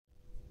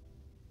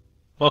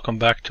Welcome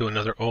back to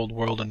another Old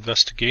World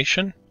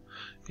investigation.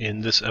 In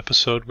this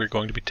episode we're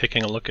going to be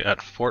taking a look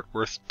at Fort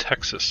Worth,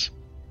 Texas.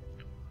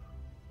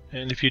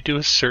 And if you do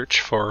a search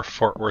for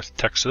Fort Worth,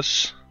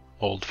 Texas,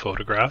 old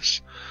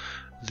photographs,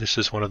 this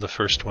is one of the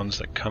first ones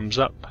that comes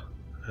up.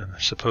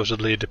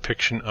 Supposedly a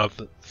depiction of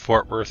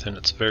Fort Worth in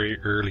its very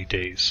early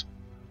days.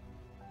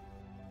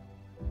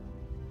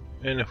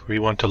 And if we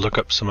want to look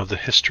up some of the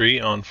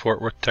history on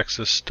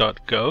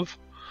fortworthtexas.gov,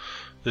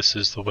 this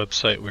is the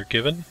website we're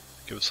given.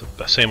 Give us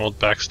the same old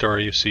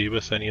backstory you see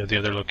with any of the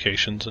other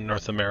locations in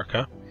North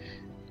America.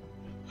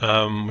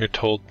 We're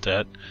told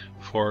that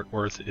Fort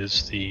Worth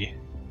is the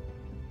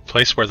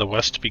place where the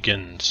West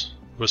begins,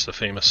 was the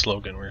famous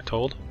slogan, we're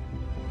told.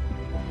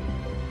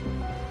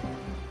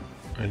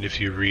 And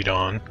if you read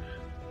on,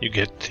 you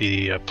get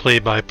the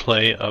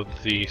play-by-play of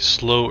the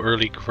slow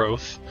early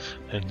growth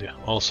and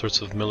all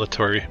sorts of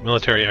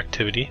military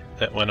activity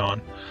that went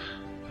on.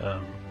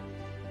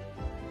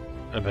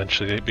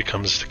 Eventually it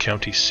becomes the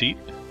county seat,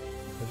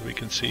 as we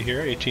can see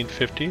here,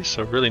 1850s,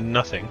 so really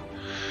nothing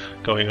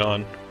going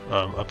on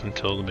up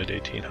until the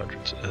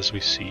mid-1800s, as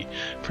we see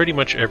pretty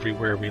much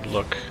everywhere we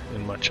look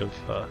in much of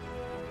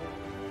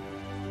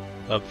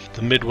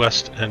the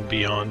Midwest and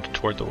beyond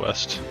toward the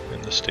West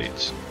in the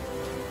States.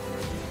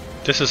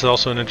 This is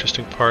also an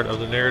interesting part of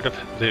the narrative.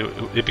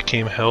 It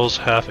became Hell's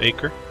Half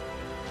Acre,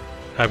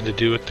 having to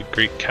do with the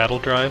great cattle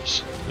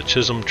drives, the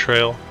Chisholm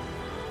Trail,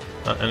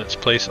 and its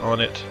place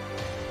on it.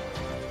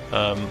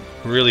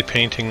 Really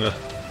painting the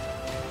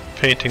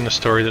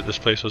story that this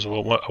place was a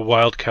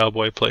wild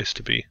cowboy place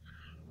to be.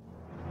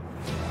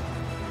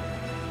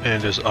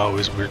 And as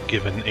always, we're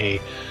given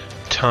a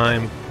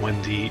time when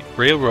the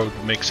railroad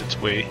makes its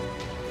way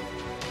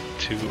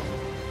to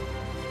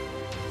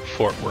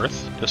Fort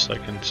Worth, just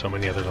like in so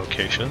many other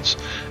locations.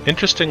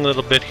 Interesting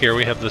little bit here,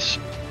 we have this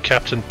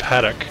Captain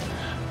Paddock,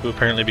 who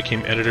apparently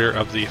became editor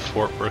of the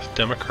Fort Worth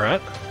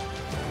Democrat,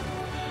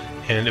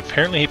 and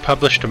apparently he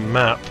published a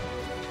map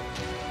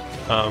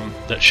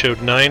that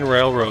showed 9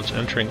 railroads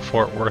entering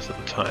Fort Worth at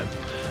the time.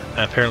 And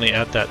apparently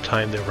at that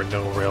time there were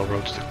no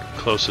railroads. The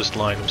closest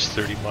line was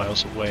 30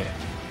 miles away.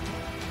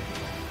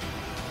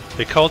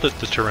 They called it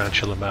the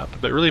Tarantula Map,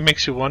 but it really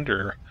makes you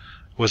wonder,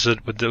 was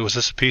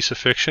this a piece of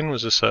fiction?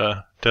 Was this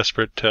a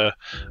desperate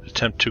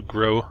attempt to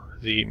grow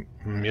the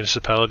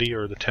municipality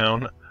or the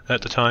town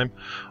at the time?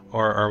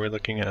 Or are we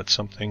looking at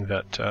something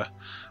that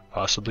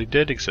possibly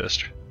did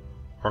exist,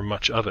 or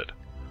much of it?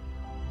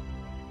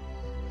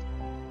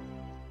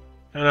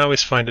 And I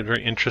always find it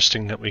very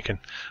interesting that we can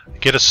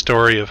get a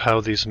story of how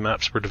these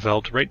maps were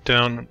developed right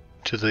down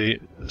to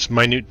this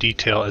minute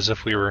detail, as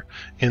if we were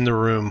in the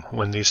room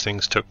when these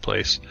things took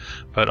place.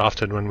 But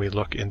often when we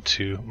look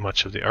into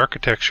much of the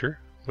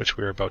architecture, which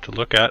we're about to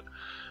look at,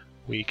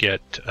 we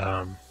get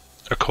a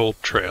cold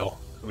trail,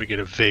 we get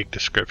a vague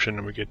description,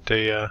 and we get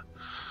a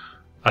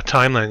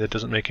timeline that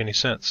doesn't make any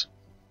sense.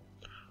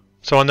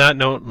 So on that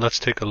note, let's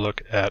take a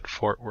look at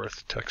Fort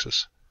Worth,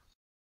 Texas.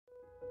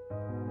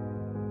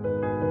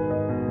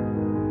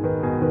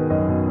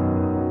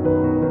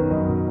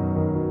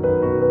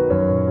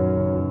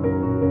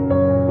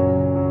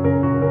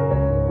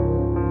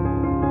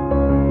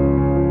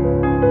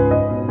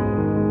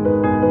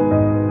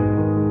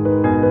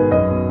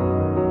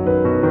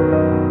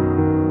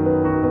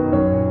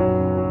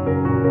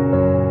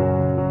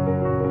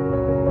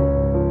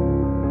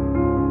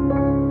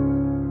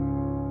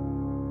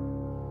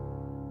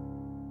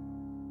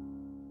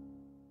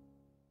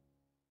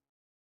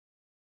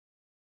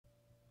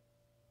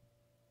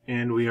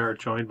 And we are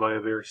joined by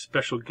a very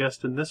special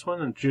guest in this one,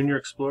 a junior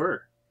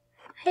explorer.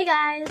 Hey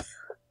guys!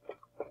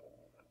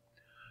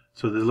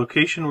 So the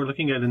location we're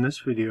looking at in this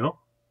video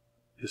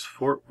is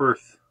Fort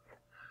Worth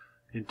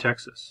in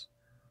Texas.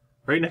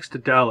 Right next to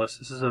Dallas.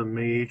 This is a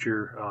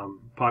major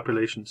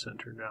population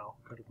center now,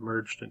 kind of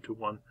merged into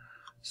one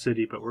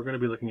city, but we're going to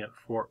be looking at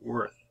Fort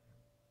Worth.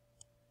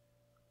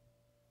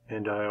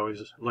 And I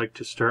always like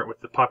to start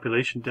with the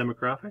population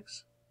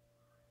demographics.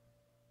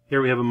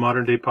 Here we have a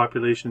modern-day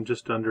population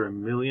just under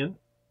 1 million,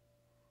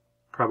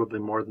 probably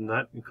more than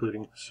that,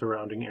 including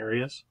surrounding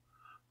areas.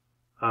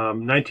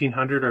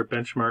 1900, our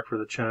benchmark for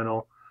the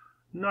channel,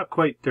 not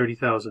quite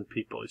 30,000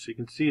 people. So you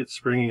can see it's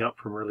springing up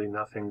from really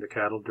nothing. The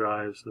cattle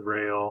drives, the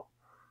rail,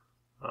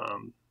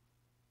 and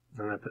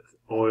then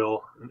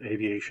oil and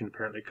aviation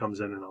apparently comes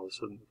in, and all of a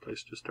sudden the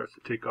place just starts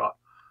to take off.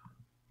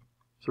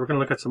 So we're going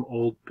to look at some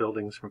old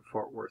buildings from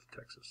Fort Worth,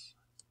 Texas.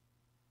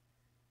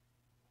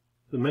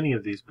 So many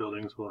of these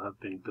buildings will have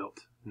been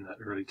built in that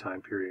early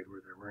time period where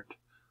there weren't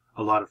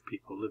a lot of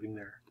people living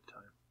there at the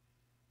time.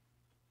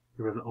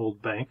 We have an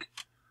old bank.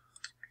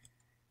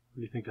 What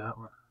do you think of that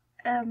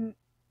one?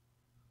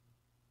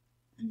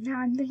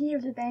 Now I'm thinking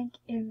of the bank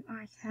in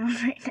my town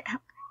right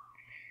now.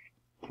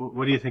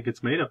 What do you think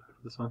it's made of,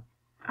 this one?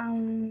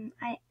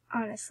 I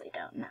honestly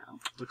don't know.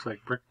 Looks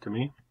like brick to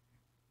me.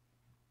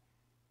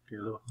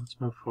 Here, let's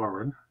move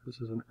forward.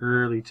 This is an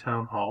early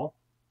town hall.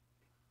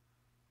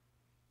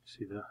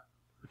 See the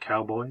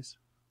cowboys?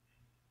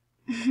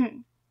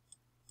 The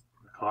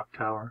clock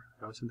tower.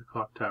 I was in the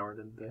clock tower,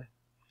 didn't they?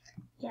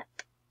 Yep.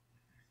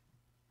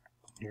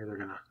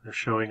 Here they're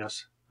showing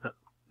us that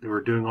they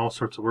were doing all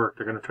sorts of work.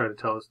 They're going to try to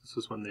tell us this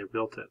is when they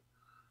built it.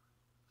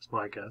 That's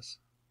my guess.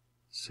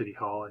 City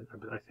Hall,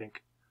 I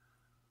think.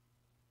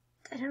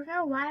 I don't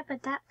know why,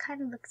 but that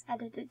kind of looks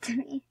edited to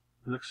me.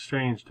 It looks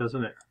strange,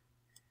 doesn't it?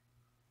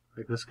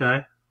 Like this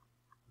guy?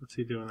 What's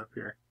he doing up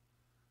here?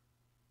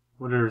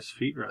 What are his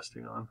feet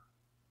resting on?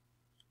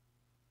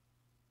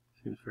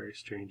 Seems very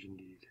strange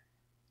indeed.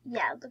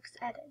 Yeah, it looks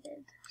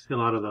edited. See a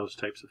lot of those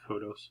types of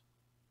photos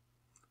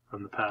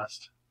from the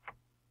past.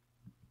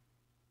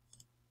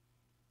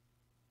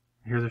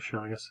 Here they're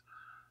showing us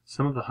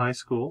some of the high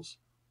schools.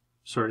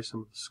 Sorry,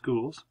 some of the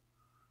schools.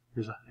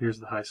 Here's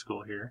the high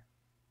school here.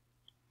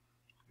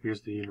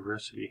 Here's the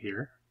university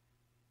here.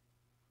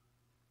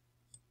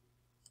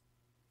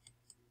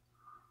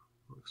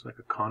 Looks like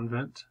a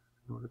convent.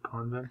 You know what a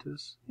convent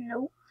is?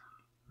 Nope.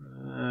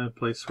 A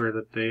place where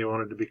that they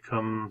wanted to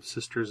become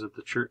sisters of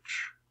the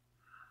church.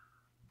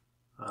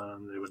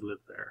 They would live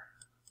there.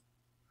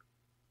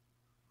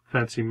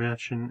 Fancy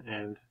mansion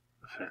and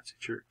a fancy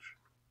church.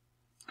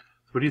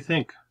 So what do you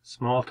think?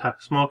 Small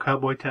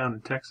cowboy town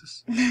in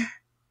Texas?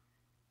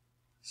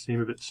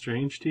 Seem a bit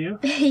strange to you?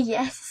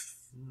 Yes.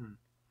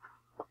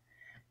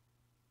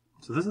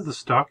 So this is the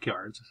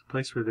stockyards. It's a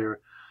place where they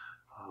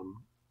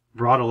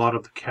brought a lot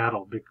of the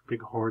cattle,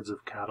 big hordes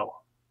of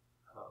cattle,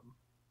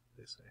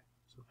 they say.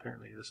 So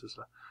apparently this is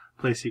a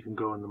place you can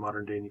go in the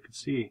modern day and you can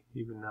see.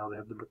 Even now they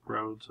have the brick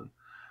roads and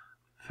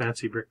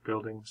fancy brick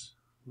buildings.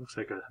 Looks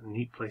like a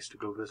neat place to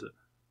go visit.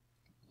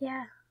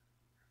 Yeah.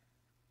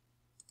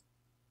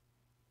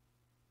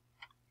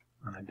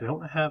 And I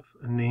don't have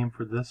a name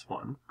for this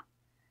one,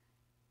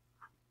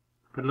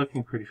 but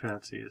looking pretty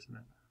fancy, isn't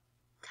it?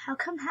 How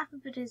come half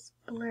of it is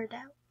blurred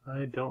out?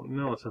 I don't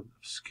know. It's an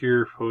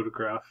obscure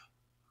photograph.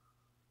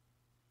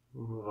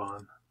 We'll move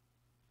on.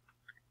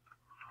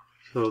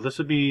 So this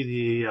would be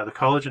the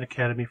College and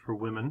Academy for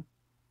Women.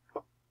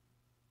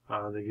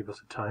 They give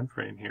us a time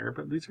frame here,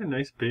 but these are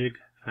nice, big,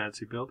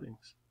 fancy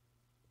buildings.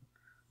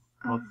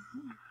 Well,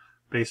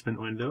 basement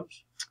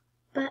windows.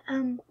 But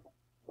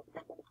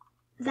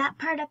that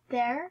part up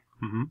there.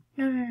 Mm-hmm.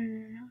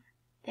 No.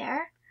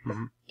 There.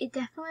 Mm-hmm. It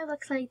definitely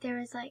looks like there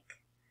was like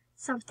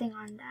something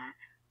on that.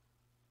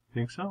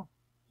 Think so?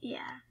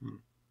 Yeah.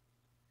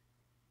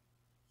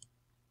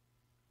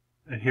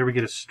 And here we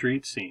get a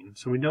street scene.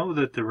 So we know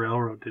that the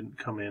railroad didn't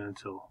come in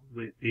until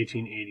the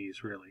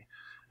 1880s, really.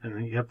 And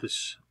then you have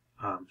this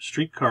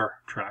streetcar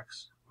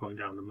tracks going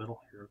down the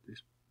middle here with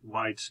these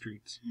wide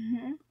streets.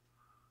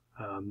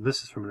 Mm-hmm.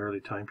 This is from an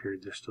early time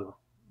period. They're still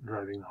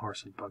driving the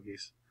horse and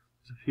buggies.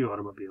 There's a few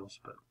automobiles,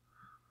 but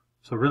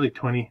so really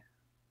 20,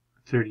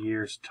 30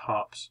 years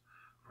tops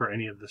for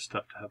any of this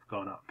stuff to have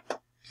gone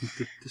up.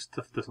 This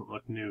stuff doesn't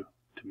look new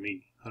to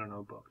me. I don't know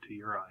about to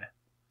your eye.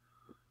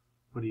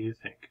 What do you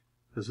think?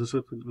 Does this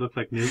look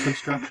like new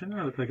construction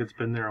or look like it's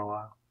been there a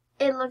while?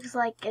 It looks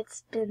like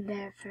it's been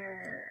there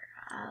for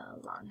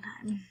a long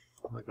time.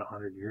 Like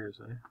 100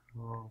 years, eh?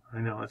 Well, I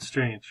know, it's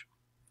strange.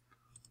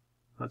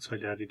 That's why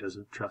Daddy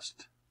doesn't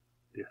trust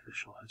the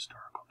official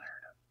historical narrative.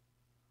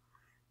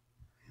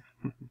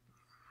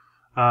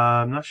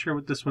 I'm not sure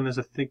what this one is.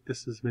 I think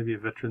this is maybe a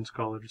veterans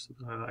college or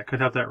something like that. I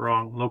could have that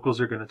wrong. Locals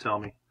are going to tell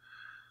me.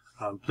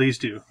 Please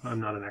do. I'm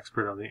not an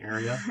expert on the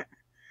area.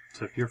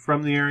 So if you're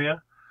from the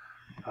area,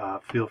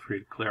 feel free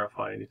to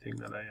clarify anything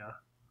that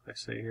I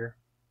say here.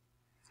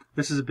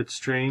 This is a bit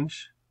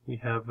strange. We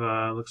have,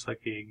 looks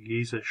like a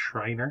Giza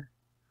Shriner.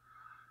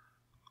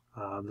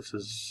 This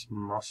is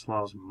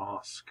Maslow's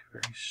Mosque.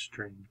 Very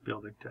strange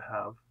building to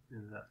have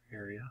in that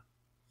area.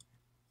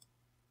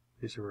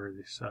 These are where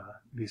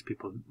these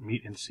people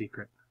meet in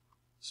secret,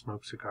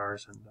 smoke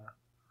cigars, and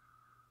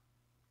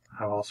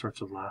have all sorts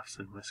of laughs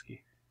and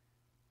whiskey.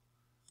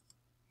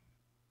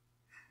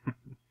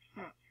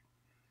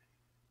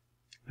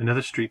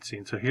 Another street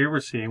scene. So here we're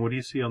seeing, what do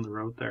you see on the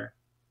road there?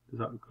 Does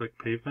that look like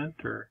pavement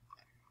or?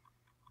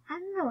 I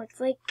don't know. It's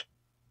like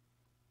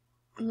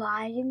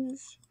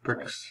lines.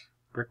 Bricks.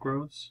 Brick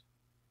roads?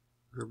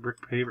 Or brick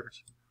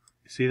pavers.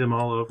 You see them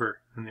all over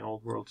in the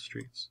old world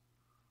streets.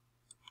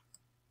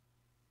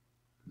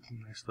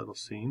 Nice little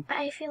scene. But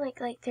I feel like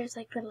there's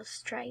like little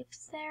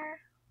stripes there.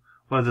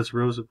 Well, there's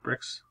rows of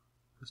bricks.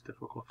 It's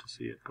difficult to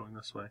see it going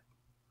this way.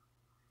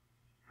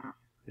 Oh.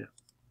 Yeah.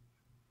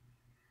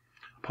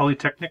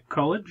 Polytechnic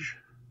College.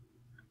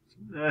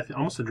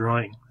 Almost a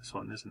drawing, this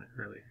one, isn't it,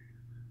 really?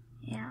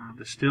 Yeah.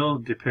 They're still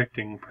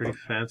depicting a pretty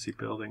fancy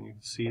building. You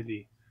can see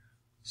the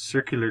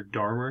circular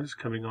dormers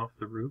coming off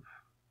the roof.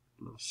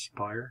 A little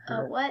spire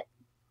here. Oh, what?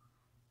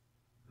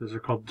 Those are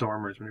called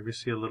dormers. Whenever you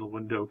see a little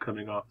window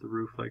coming off the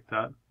roof like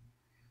that,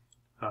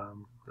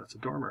 that's a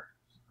dormer.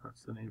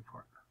 That's the name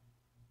for it.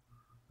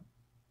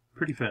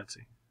 Pretty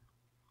fancy.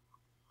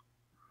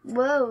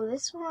 Whoa,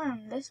 this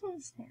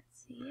one's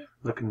fancy.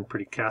 Looking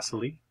pretty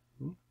castle-y.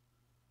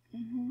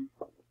 Mm-hmm.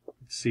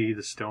 See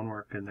the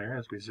stonework in there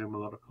as we zoom a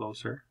little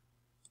closer.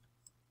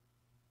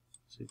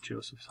 St.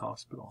 Joseph's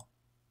Hospital.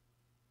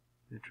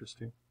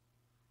 Interesting.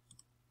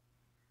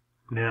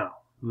 Now,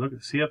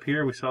 Look, see up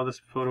here, we saw this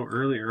photo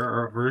earlier,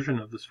 or a version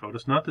of this photo.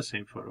 It's not the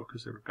same photo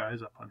because there were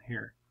guys up on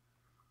here.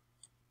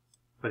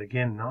 But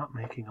again, not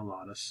making a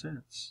lot of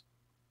sense.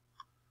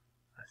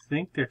 I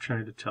think they're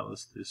trying to tell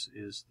us this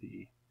is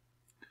the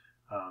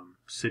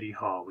City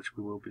Hall, which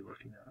we will be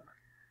looking at.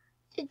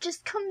 It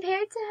just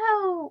compared to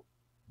how,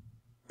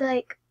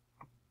 like,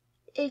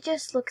 it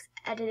just looks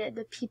edited,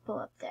 the people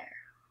up there.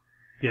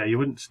 Yeah, you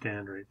wouldn't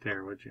stand right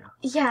there, would you?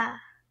 Yeah.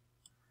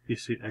 You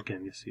see,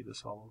 again, you see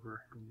this all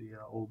over in the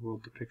old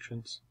world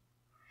depictions.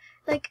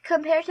 Like,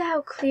 compared to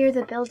how clear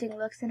the building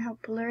looks and how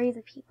blurry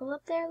the people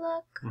up there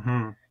look,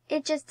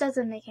 it just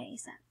doesn't make any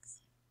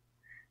sense.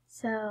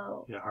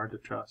 So... Yeah, hard to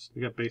trust.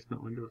 We got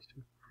basement windows,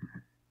 too.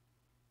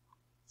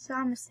 So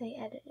I'm going to say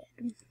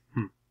edited.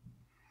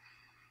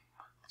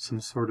 Some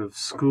sort of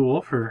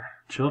school for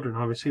children.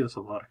 Obviously, that's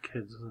a lot of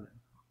kids, isn't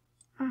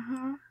it?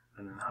 Uh-huh.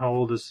 And then how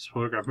old is this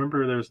photograph?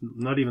 Remember, there's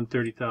not even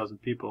 30,000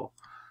 people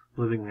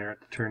living there at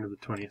the turn of the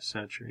 20th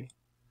century.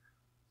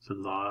 It's a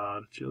lot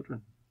of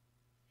children.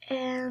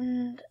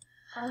 And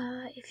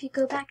if you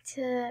go back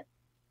to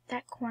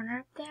that corner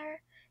up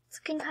there, it's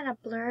looking kind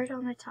of blurred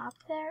on the top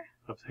there.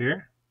 Up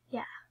here?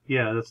 Yeah.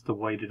 Yeah, that's the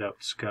whited out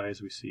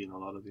skies we see in a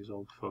lot of these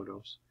old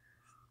photos.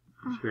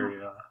 It's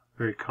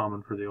very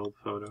common for the old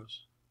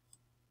photos.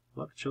 A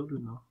lot of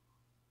children, though.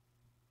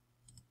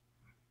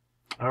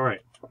 All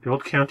right, the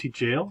old county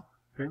jail.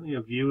 Apparently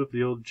a view of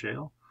the old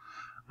jail.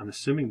 I'm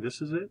assuming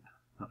this is it.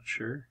 Not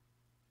sure.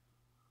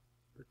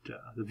 But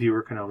the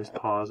viewer can always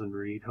pause and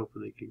read.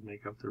 Hopefully they can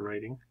make out the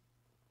writing.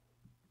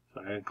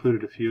 So I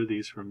included a few of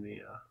these from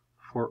the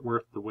Fort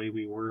Worth, The Way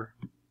We Were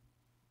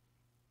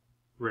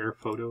rare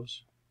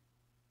photos.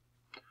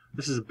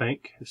 This is a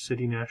bank, the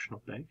City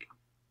National Bank.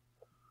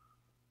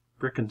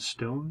 Brick and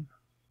stone.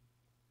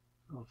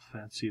 Oh,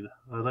 fancy.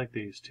 I like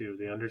these too.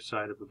 The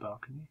underside of the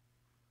balcony.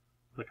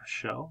 Like a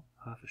shell.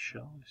 Half a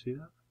shell. You see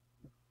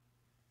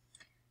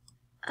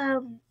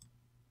that?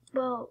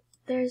 Well,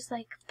 there's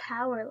like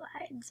power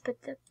lines,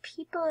 but the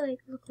people like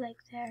look like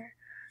they're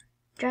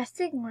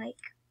dressing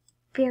like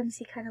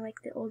fancy, kind of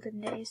like the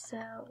olden days,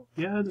 so...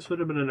 Yeah, this would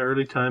have been an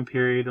early time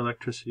period.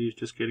 Electricity is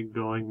just getting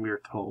going,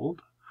 we're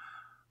told.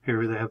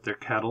 Here they have their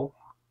kettle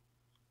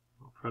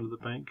in front of the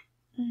bank.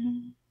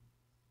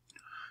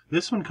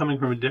 This one coming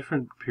from a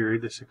different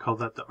period, they call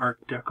that the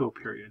Art Deco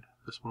period.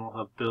 This one will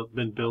have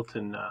been built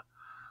in,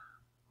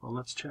 well,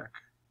 let's check.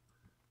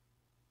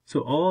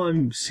 So all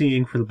I'm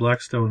seeing for the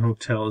Blackstone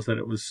Hotel is that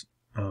it was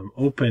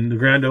opened. The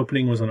grand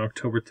opening was on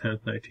October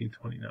 10th,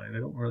 1929. I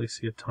don't really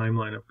see a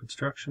timeline of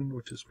construction,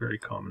 which is very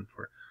common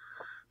for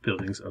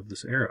buildings of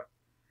this era.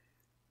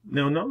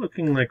 Now, not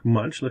looking like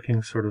much,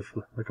 looking sort of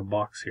like a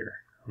box here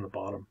on the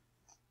bottom.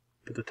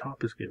 But the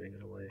top is giving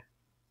it away.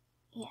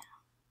 Yeah.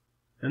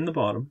 And the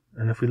bottom.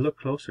 And if we look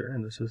closer,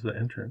 and this is the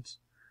entrance,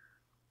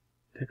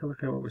 take a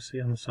look at what we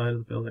see on the side of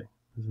the building.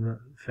 Isn't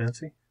that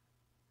fancy?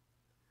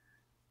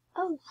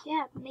 Oh,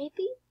 yeah,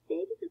 maybe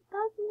the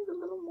bottom is a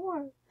little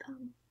more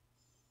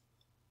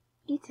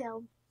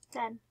detailed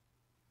then.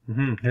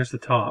 Here's the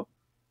top,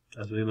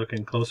 as we look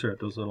in closer at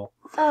those little...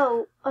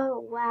 Oh,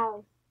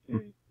 wow.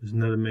 Isn't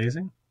that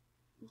amazing?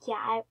 Yeah,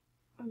 I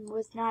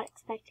was not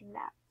expecting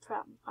that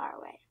from far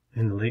away.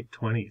 In the late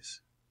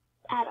 20s.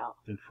 At all.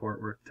 In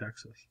Fort Worth,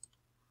 Texas.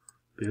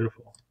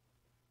 Beautiful.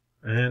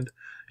 And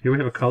here we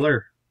have a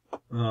color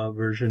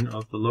version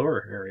of the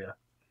lower area.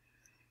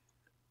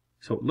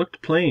 So it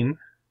looked plain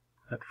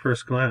at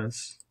first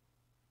glance.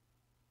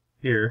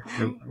 Here,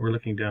 we're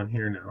looking down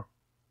here now.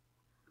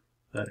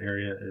 That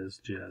area is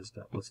jazzed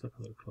up. Let's look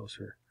a little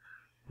closer.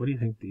 What do you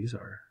think these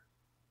are?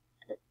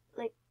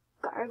 Like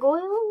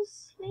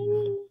gargoyles,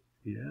 maybe?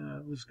 Yeah,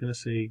 I was going to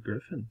say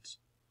griffins.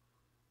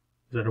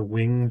 Is that a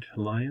winged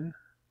lion?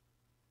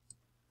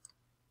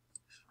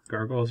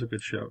 Gargoyle's a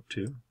good shout,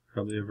 too.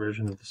 Probably a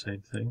version of the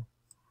same thing.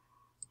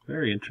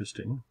 Very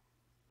interesting.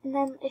 And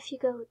then if you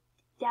go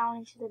down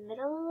into the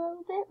middle a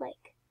little bit,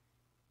 like...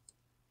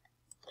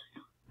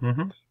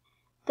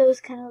 Those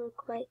kind of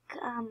look like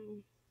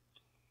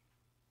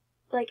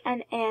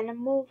an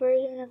animal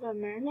version of a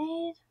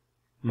mermaid.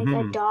 Like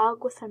a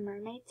dog with a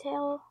mermaid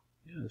tail.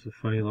 Yeah, it's a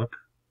funny look.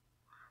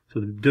 So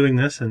they're doing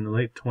this in the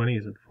late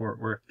 20s in Fort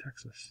Worth,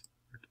 Texas,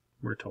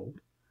 we're told.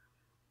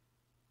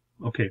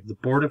 Okay, the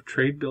Board of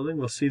Trade building,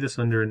 we'll see this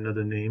under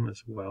another name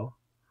as well.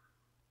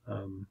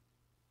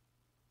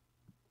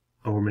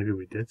 Or maybe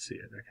we did see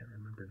it, I can't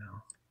remember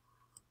now.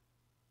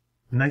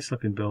 Nice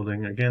looking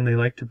building. Again, they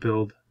like to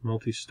build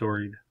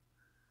multi-storied.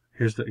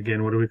 Here's the,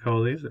 again, what do we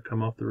call these that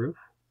come off the roof?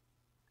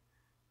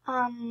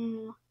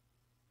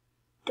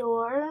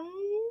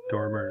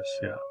 Dormers,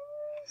 yeah.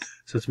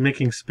 So it's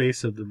making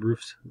space of the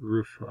roof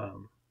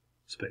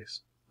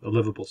space, a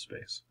livable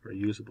space, or a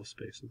usable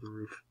space of the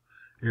roof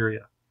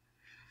area.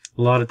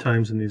 A lot of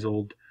times in these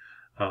old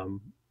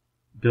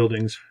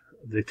buildings,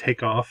 they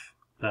take off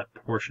that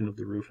portion of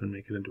the roof and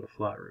make it into a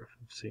flat roof.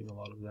 I'm seeing a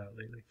lot of that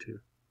lately too.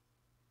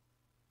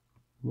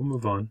 We'll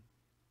move on.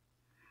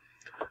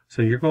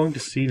 So you're going to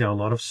see now a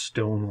lot of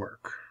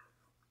stonework,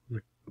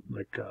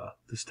 like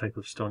this type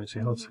of stone. You see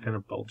how it's kind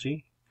of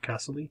bulgy,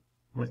 castle-y?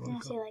 I was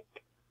gonna say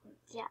like,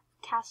 yeah,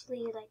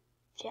 castle-y, like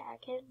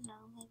jagged. No,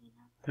 maybe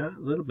not. Yeah, a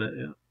little bit,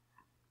 yeah.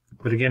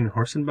 But again,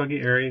 horse and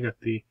buggy area, got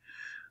the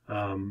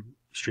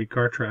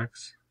streetcar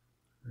tracks.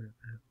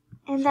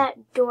 And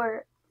that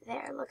door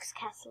there looks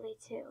castle-y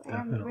too,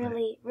 and Definitely.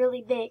 really,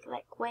 really big,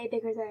 like way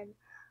bigger than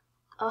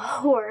a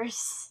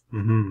horse.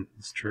 Mm-hmm.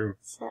 It's true.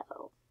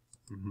 So.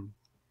 Mm-hmm.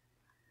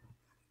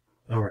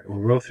 All right, we'll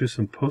roll through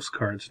some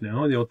postcards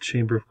now. The old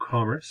Chamber of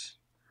Commerce.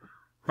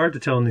 Hard to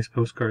tell in these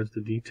postcards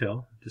the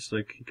detail. Just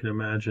like you can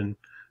imagine,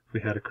 if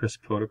we had a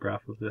crisp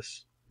photograph of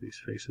this, these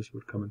faces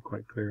would come in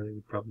quite clearly.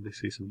 We'd probably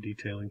see some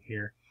detailing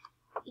here.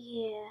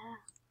 Yeah.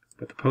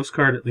 But the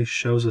postcard at least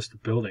shows us the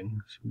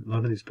building. A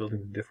lot of these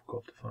buildings are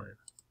difficult to find.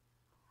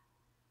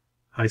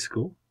 High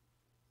school.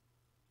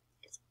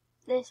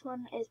 This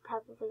one is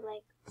probably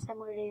like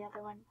similar to the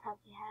other one.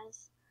 Probably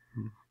has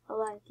a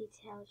lot of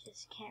detail.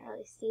 Just can't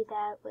really see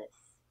that with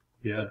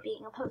it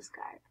being a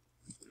postcard.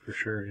 For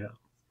sure, yeah.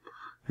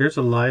 Here's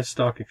a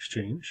livestock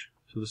exchange.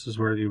 So this is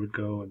where you would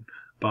go and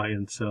buy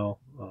and sell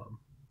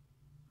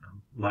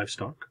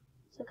livestock.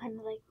 So kind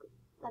of like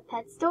a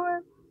pet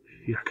store?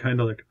 Yeah, kind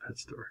of like a pet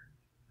store.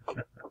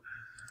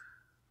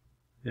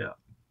 Yeah.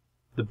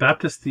 The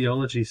Baptist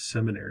Theology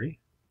Seminary.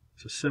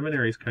 So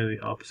seminary is kind of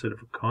the opposite of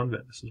a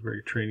convent. This is where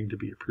you're training to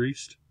be a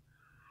priest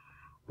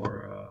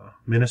or a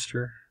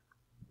minister.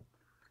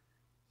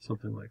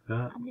 Something like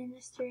that. A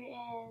minister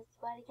is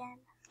what again?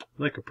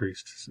 Like a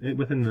priest.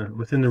 Within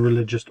the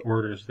religious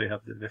orders, they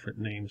have the different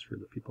names for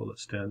the people that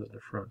stand at the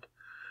front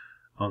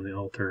on the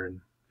altar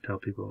and tell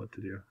people what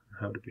to do,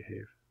 how to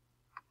behave.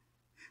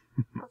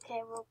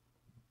 Okay, well,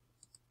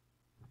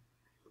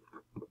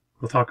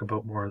 we'll talk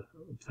about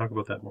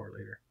that more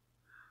later.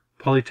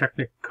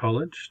 Polytechnic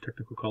College,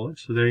 Technical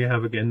College. So there you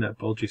have again that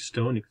bulgy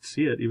stone. You can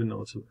see it even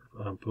though it's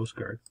a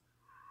postcard.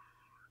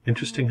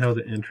 Interesting how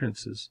the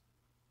entrance is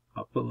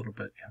up a little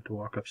bit. You have to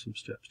walk up some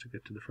steps to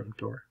get to the front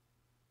door.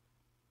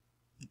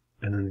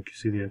 And then you can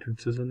see the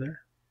entrances in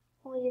there.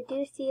 Well, you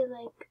do see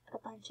like a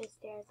bunch of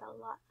stairs a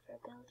lot for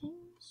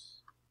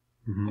buildings.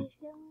 Mm-hmm. I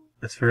feel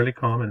like. It's fairly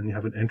common, and you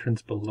have an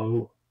entrance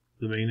below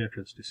the main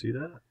entrance. Do you see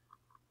that?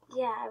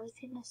 Yeah, I was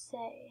gonna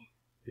say.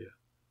 Yeah.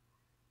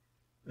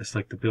 It's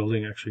like the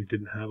building actually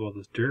didn't have all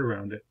this dirt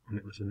around it when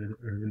it was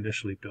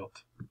initially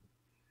built.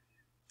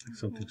 Like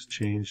something's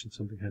changed and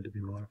something had to be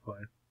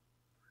modified.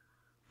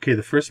 Okay,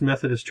 the First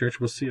Methodist Church,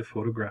 we'll see a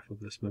photograph of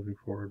this moving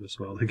forward as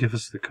well. They give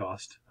us the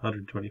cost,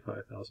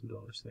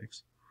 $125,000,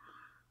 thanks.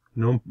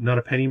 No, not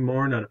a penny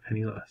more, not a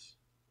penny less.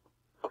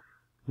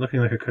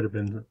 Looking like it could have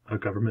been a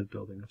government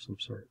building of some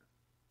sort.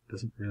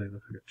 Doesn't really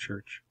look like a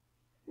church.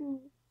 Or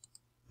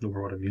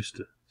what I'm used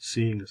to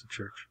seeing as a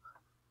church.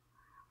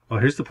 Well,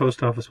 here's the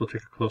post office. We'll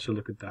take a closer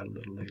look at that a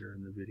little later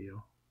in the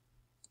video.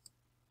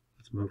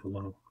 Let's move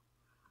along.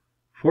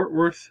 Fort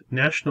Worth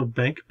National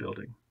Bank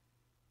Building.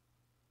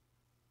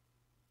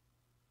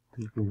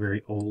 Looking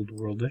very old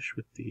worldish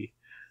with the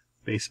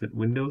basement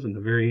windows and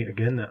the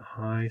again, that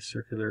high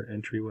circular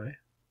entryway.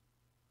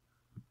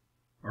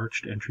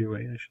 Arched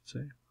entryway, I should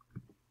say.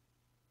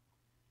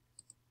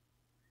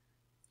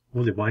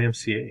 Oh, the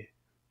YMCA.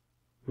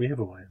 We have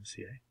a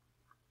YMCA.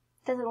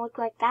 Doesn't look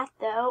like that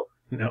though.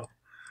 No.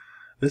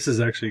 This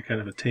is actually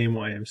kind of a tame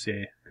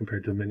YMCA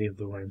compared to many of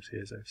the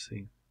YMCAs I've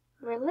seen.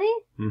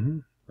 Really? Mm-hmm.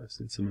 I've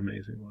seen some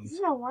amazing ones. This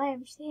is a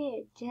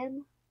YMCA,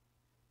 Jim.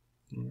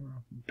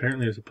 Yeah,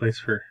 apparently there's a place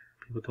for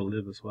people to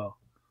live as well.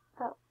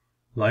 Oh.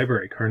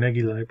 Library,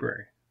 Carnegie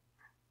Library.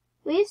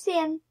 We've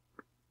seen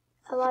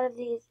a lot of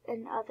these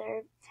in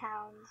other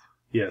towns.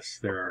 Yes,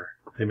 there are.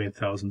 They made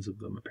thousands of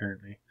them,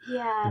 apparently,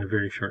 Yeah. in a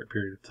very short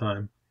period of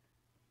time.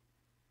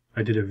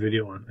 I did a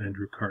video on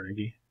Andrew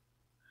Carnegie,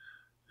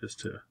 just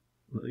to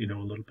let you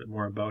know a little bit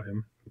more about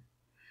him.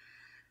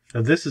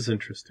 Now this is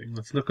interesting.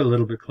 Let's look a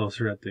little bit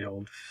closer at the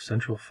old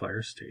Central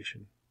Fire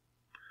Station.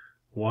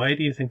 Why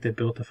do you think they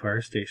built the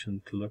fire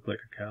station to look like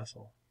a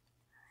castle?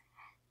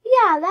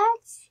 Yeah,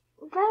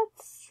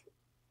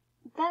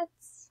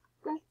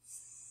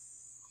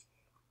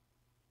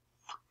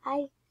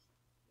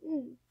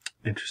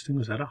 Interesting.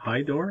 Was that a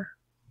high door?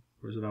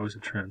 Or is it always a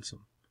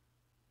transom?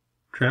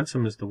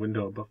 Transom is the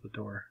window above the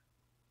door.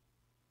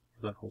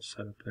 That whole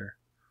setup there.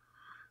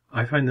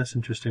 I find this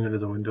interesting under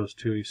the windows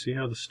too. You see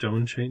how the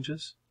stone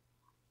changes?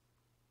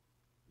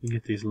 You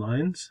get these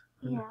lines.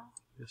 Yeah.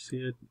 You see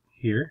it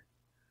here.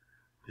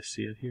 You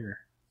see it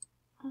here.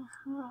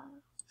 Uh-huh.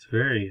 It's a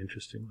very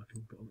interesting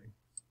looking building.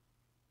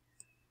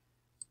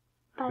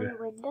 By the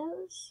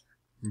windows?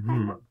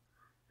 Mm-hmm.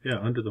 Yeah,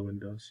 under the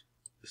windows.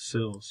 The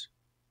sills.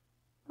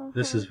 Uh-huh.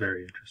 This is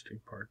very interesting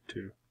part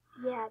too.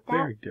 Yeah, that...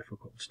 Very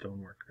difficult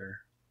stonework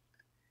there.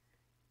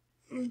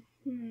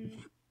 Mm-hmm.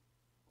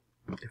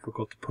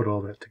 Difficult to put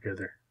all that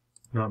together.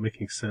 Not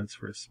making sense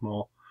for a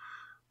small...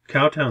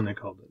 Cowtown they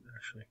called it,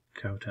 actually.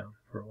 Cowtown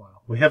for a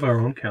while. We have our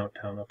own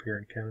Cowtown up here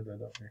in Canada,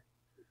 don't we?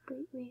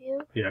 We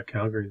do? Yeah,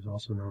 Calgary is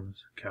also known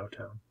as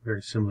Cowtown.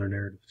 Very similar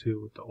narrative too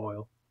with the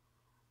oil.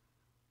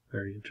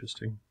 Very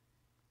interesting.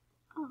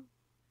 Oh.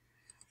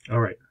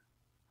 Alright.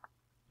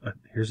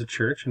 Here's a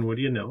church, and what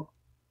do you know?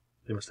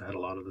 They must have had a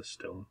lot of this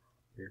stone.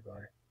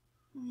 nearby.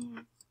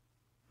 Mm.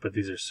 But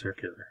these are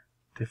circular.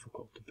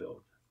 Difficult to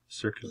build.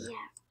 Circular.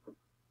 Yeah.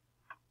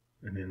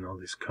 And then all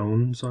these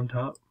cones on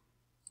top.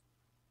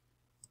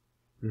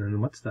 And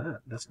then what's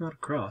that? That's not a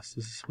cross.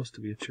 This is supposed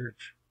to be a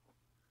church.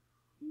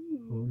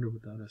 I wonder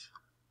what that is.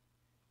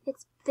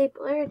 They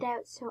blurred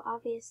out, so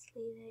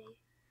obviously they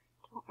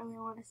don't really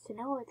want us to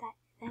know what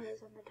that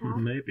is on the top.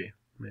 Maybe.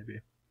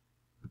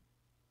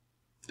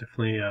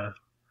 Definitely,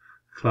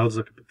 clouds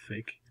look a bit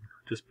fake.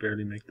 Just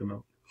barely make them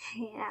out.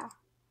 Yeah.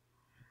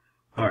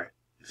 Alright,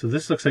 so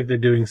this looks like they're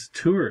doing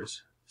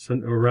tours. A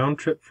round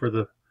trip for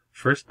the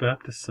First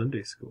Baptist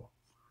Sunday School.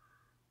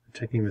 They're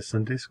taking the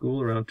Sunday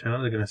school around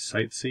town. They're going to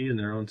sightsee in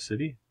their own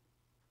city.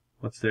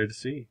 What's there to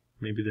see?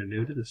 Maybe they're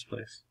new to this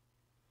place.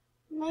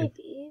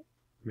 Maybe.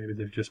 Maybe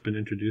they've just been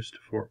introduced to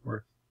Fort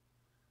Worth.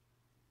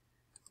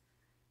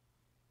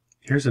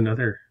 Here's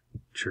another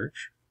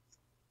church.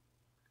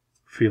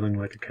 Feeling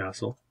like a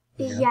castle.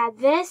 Again. Yeah,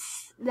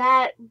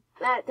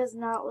 that does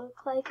not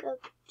look like a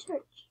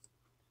church.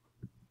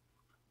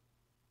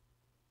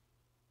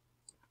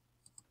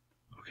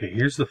 Okay,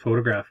 here's the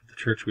photograph of the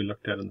church we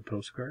looked at in the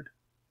postcard.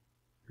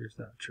 Here's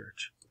that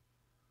church.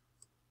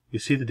 You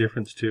see the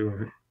difference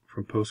too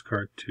from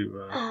postcard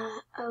to...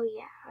 Oh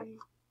yeah, I'm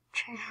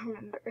trying to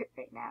remember it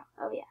right now.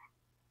 Oh yeah.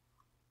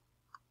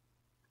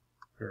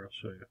 Here, I'll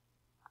show you.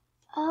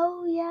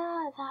 Oh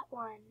yeah, that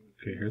one.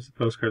 Okay, here's the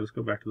postcard. Let's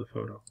go back to the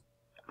photo.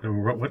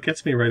 And what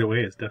gets me right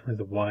away is definitely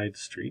the wide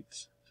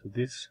streets. So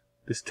this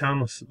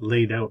town was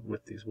laid out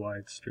with these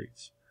wide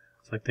streets.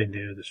 It's like they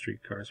knew the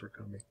streetcars were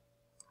coming.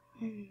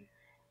 Mm.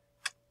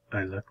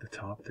 I like the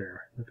top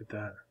there. Look at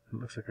that. It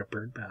looks like a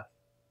bird bath.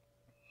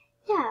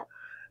 Yeah.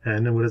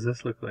 And then what does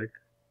this look like?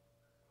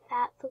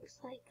 That looks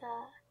like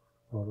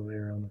a... All the way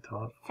around the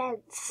top.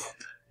 Fence.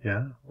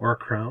 Yeah, or a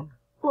crown.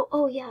 Well,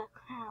 oh yeah,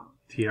 crown.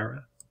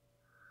 Tiara.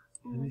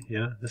 Mm.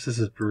 Yeah, this is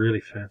a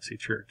really fancy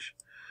church.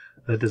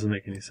 That doesn't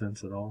make any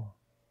sense at all.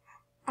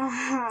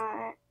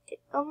 It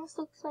almost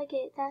looks like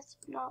that's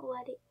not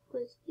what it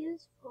was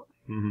used for.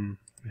 You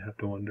have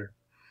to wonder.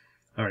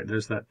 Alright,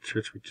 there's that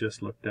church we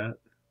just looked at.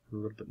 A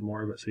little bit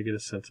more of it so you get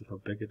a sense of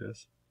how big it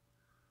is.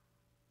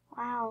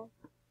 Wow.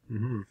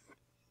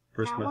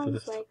 First that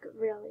Methodist. One's like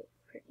really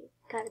pretty.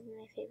 Gotta be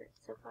my favorite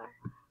so far.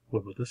 What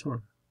about this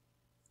one?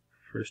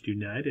 First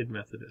United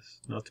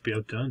Methodist. Not to be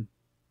outdone.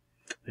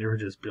 They were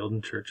just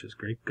building churches.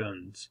 Great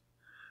guns.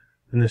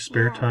 In their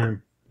spare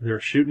time, they were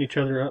shooting each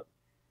other up.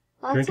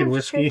 Lots drinking of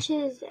whiskey.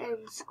 churches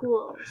and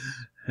schools.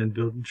 And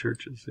building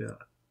churches, yeah.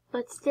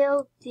 But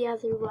still, the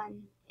other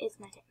one is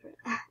my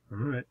favorite.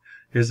 Alright.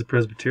 Here's the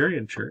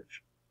Presbyterian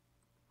Church.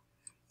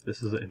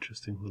 This is an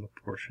interesting little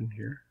portion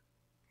here.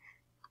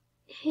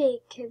 Hey,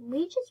 can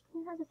we just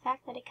point out the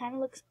fact that it kind of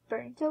looks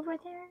burnt over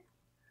there?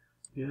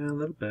 Yeah, a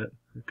little bit.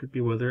 It could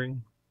be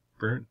weathering,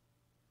 burnt.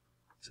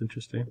 It's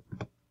interesting.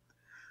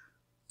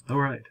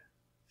 Alright.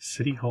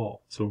 City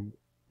Hall. So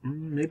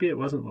maybe it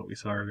wasn't what we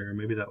saw earlier.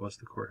 Maybe that was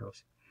the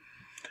courthouse.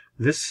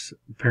 This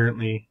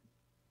apparently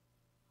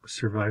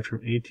survived from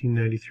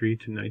 1893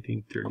 to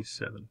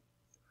 1937.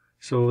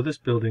 So this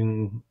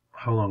building,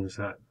 how long is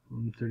that?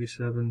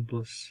 37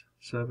 plus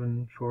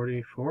 7,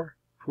 44?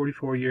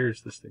 44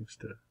 years this thing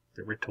stood,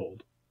 they were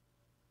told.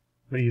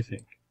 What do you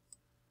think?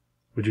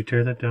 Would you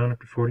tear that down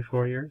after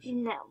 44 years?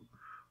 No.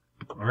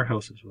 Our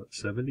house is, what,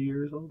 70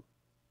 years old?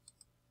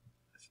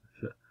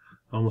 It's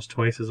almost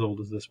twice as old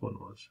as this one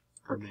was.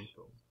 Okay.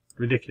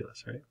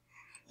 Ridiculous, right?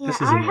 Yeah,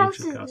 This is our an house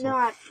ancient is castle.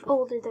 not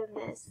older than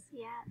this.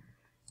 Yeah.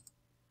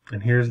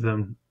 And here's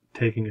them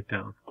taking it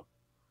down.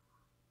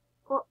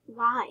 Well,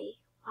 why?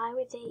 Why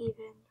would they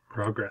even...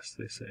 Progress,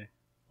 they say.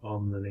 All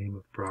in the name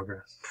of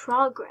progress.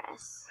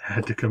 Progress?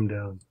 Had to come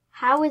down.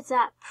 How is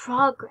that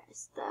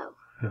progress, though?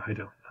 I don't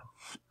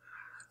know.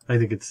 I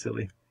think it's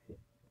silly.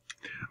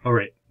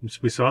 Alright, so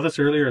we saw this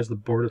earlier as the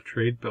Board of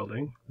Trade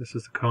building. This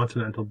is the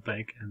Continental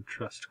Bank and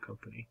Trust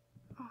Company.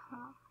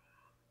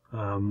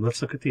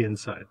 Let's look at the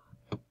inside.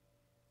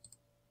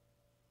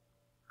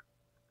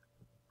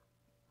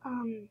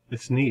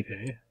 It's neat,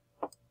 eh?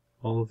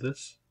 All of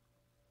this.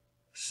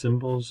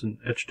 Symbols and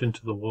etched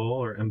into the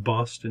wall, or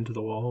embossed into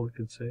the wall, we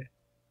could say.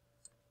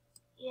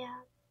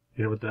 Yeah.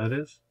 You know what that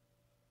is?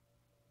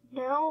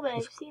 No, but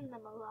I've seen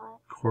them a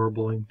lot.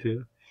 Corbelling,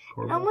 too.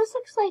 It almost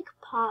looks like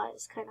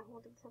paws kind of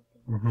holding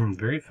something.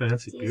 Very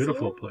fancy,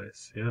 beautiful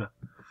place, yeah.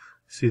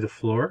 See the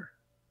floor?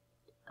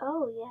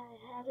 Oh,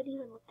 yeah, I haven't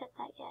even looked at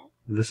that yet.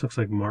 This looks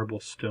like marble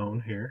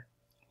stone here.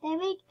 They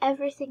make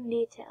everything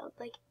detailed,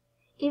 like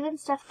even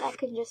stuff that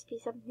can just be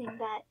something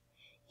that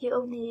you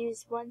only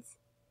use once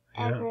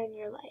ever in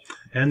your life.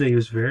 And they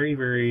use very,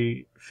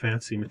 very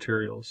fancy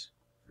materials,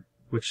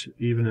 which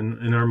even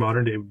in our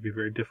modern day would be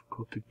very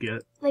difficult to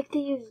get. Like they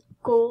use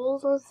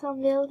gold on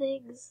some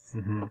buildings.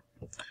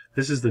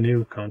 This is the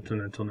new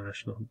Continental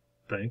National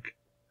Bank.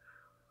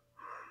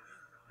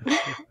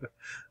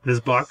 This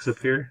box up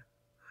here,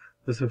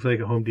 this looks like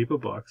a Home Depot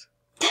box.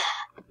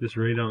 Just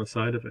right on the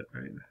side of it,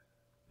 right?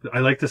 I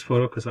like this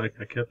photo because I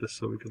kept this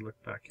so we could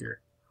look back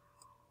here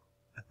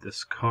at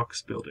this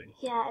Cox building.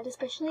 Yeah, and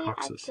especially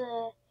Cox's.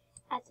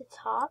 at the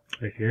top.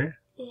 Right here?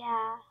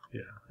 Yeah.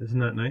 Yeah. Isn't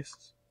that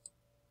nice?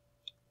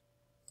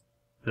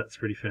 That's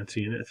pretty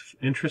fancy. And it's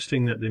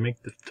interesting that they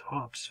make the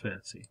tops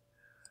fancy.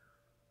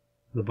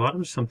 The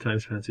bottom's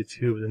sometimes fancy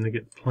too, but then they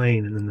get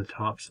plain, and then the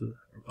tops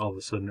all of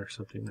a sudden are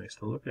something nice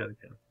to look at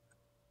again.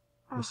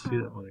 Let's see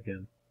that one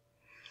again.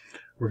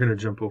 We're going to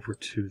jump over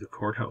to the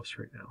courthouse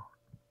right now.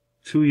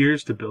 2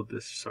 years to build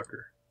this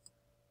sucker.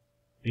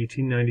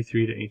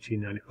 1893 to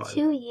 1895.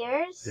 2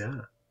 years?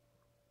 Yeah.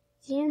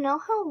 Do you know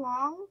how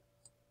long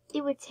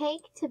it would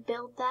take to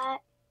build that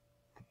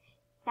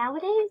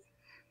nowadays?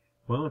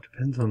 Well, it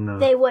depends on...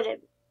 They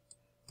wouldn't.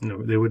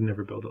 No, they would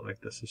never build it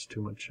like this. It's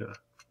too much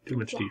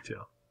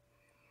detail.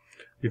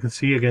 You can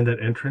see again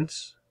that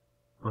entrance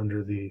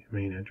under the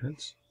main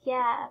entrance.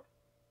 Yeah.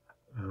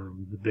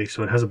 The base,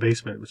 so it has a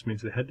basement, which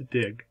means they had to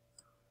dig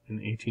in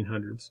the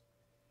 1800s.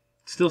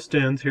 It still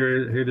stands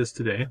here. Here it is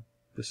today.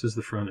 This is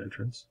the front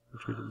entrance,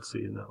 which we didn't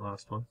see in that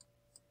last one.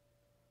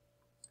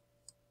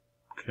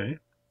 Okay,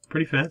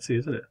 pretty fancy,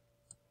 isn't it?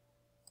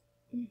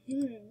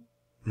 Mm-hmm.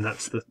 And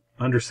that's the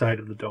underside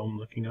of the dome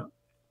looking up.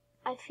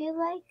 I feel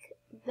like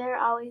they're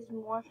always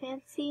more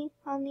fancy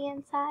on the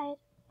inside,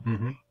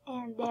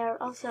 and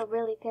they're also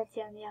really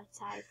fancy on the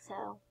outside.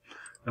 So.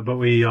 But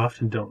we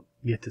often don't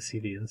get to see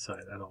the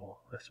inside at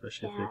all,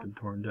 especially if they've been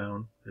torn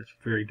down. It's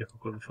very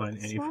difficult to find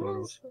any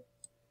photos.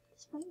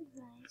 This one is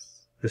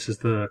nice. This is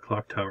the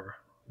clock tower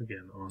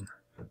again on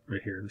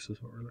right here. This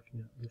is what we're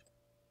looking at.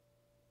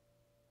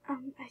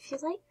 I feel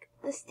like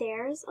the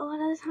stairs a lot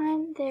of the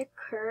time they're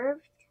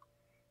curved.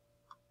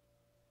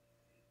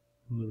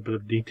 A little bit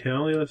of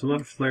detail. Yeah, there's a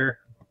lot of flair,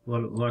 a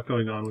lot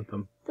going on with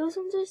them. Those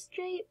ones are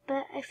straight,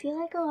 but I feel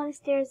like a lot of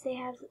stairs they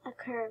have a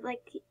curve,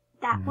 like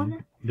that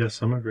one. Yes,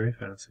 some are very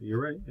fancy.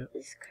 You're right. Yep.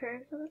 Is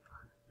curved a little.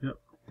 Yep.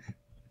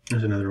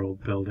 There's another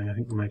old building. I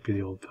think it might be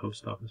the old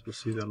post office. We'll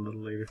see that a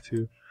little later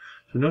too.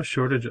 So no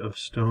shortage of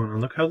stone.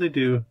 And look how they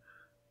do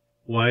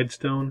wide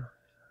stone,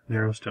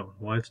 narrow stone,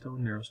 wide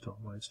stone, narrow stone,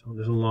 wide stone.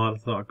 There's a lot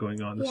of thought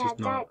going on. This is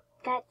not...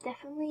 that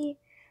definitely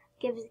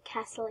gives a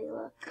castle-y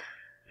look.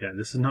 Yeah,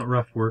 this is not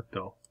rough work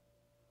though,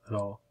 at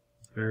all.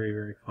 Very,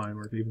 very fine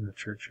work. Even the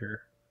church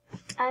here.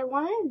 I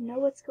want to know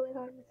what's going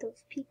on with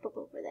those people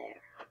over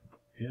there.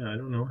 Yeah, I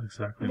don't know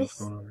exactly what's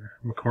going on there.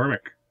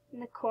 McCormick.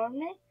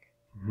 McCormick?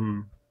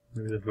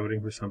 Maybe they're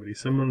voting for somebody.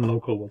 Someone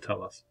local will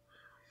tell us.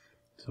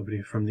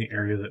 Somebody from the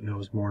area that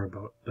knows more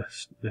about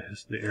the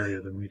area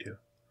than we do.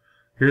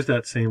 Here's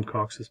that same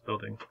Cox's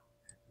building.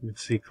 You can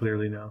see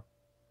clearly now.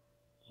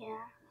 Yeah.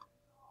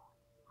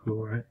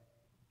 Cool, right?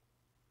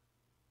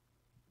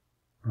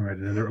 Alright,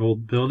 another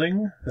old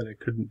building that I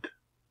couldn't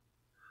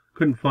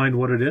find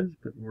what it is,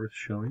 but worth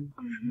showing.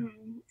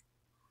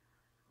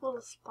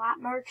 Little splat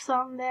marks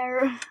on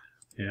there.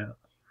 Yeah.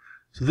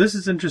 So this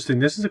is interesting.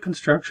 This is a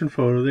construction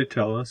photo, they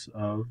tell us,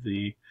 of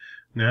the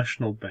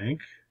National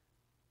Bank.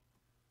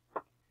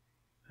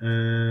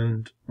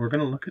 And we're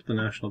going to look at the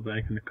National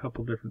Bank in a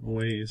couple different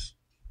ways.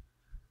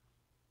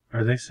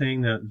 Are they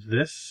saying that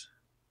this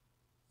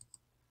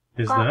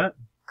is that?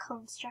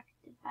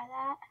 Constructed by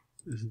that?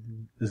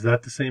 Is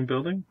that the same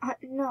building?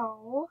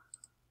 No.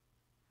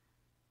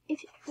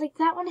 Like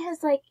that one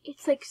has like,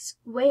 it's like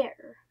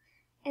square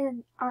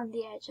and on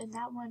the edge, and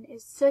that one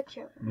is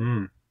circular.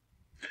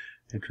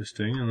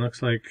 Interesting. And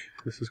looks like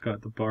this has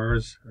got the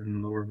bars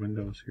and lower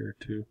windows here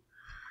too.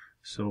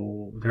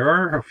 So there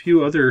are a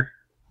few other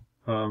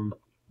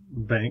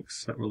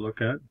banks that we'll look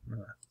at.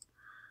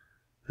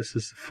 This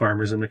is the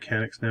Farmers and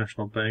Mechanics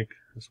National Bank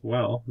as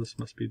well. This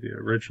must be the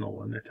original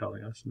one, they're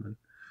telling us. And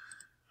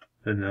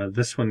then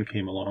this one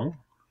came along.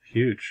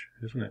 Huge,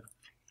 isn't it?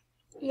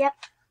 Yep.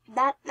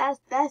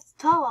 That's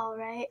tall, all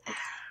right.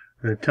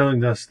 They're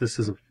telling us this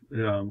is a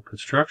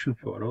construction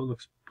photo.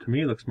 Looks to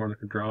me looks more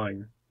like a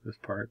drawing. This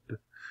part, the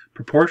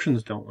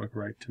proportions don't look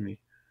right to me.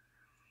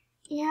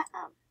 Yeah.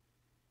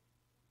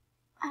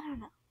 I don't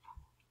know.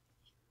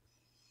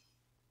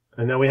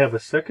 And now we have a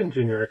second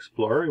junior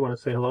explorer. You want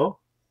to say hello?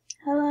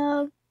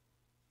 Hello.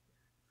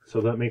 So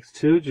that makes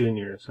 2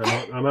 juniors.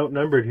 I'm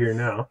outnumbered here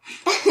now.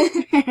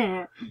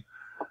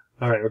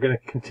 All right, we're going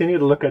to continue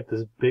to look at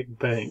this big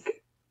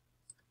bank.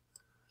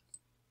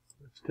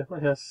 Which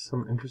definitely has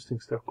some interesting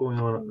stuff going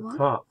on at the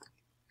top.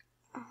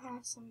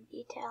 Some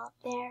detail up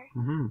there.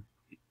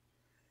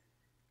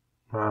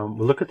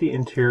 We'll look at the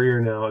interior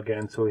now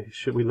again. So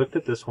we looked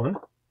at this one.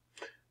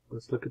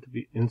 Let's look at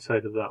the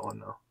inside of that one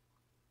now.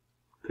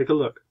 Take a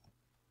look.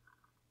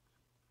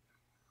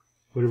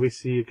 What do we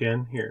see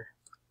again here?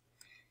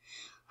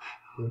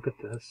 Look at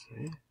this.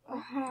 Eh?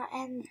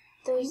 And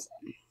there's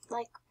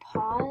like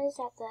paws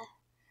at the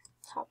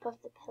top of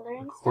the pillar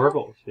and stuff.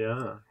 Corbels,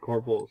 yeah.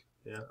 Corbels,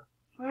 yeah.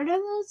 What are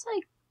those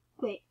like?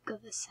 Wait, go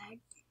this side.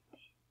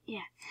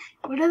 Yeah.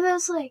 What are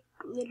those like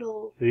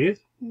little? These?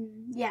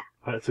 Yeah.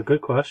 It's a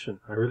good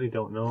question. I really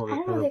don't know. I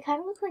don't know. They kind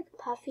of look like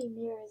puffy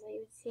mirrors that you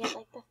would see at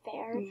like the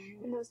fair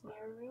in those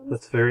mirror rooms.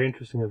 That's very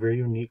interesting. A very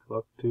unique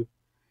look too.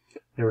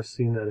 Never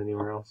seen that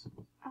anywhere else.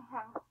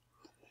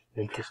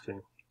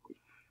 Interesting.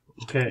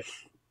 Okay.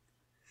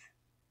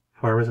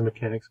 Farmers and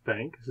Mechanics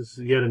Bank. This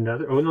is yet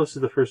another. Oh no, this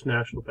is the First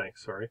National Bank.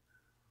 Sorry,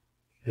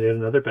 yet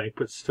another bank,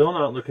 but still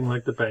not looking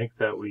like the bank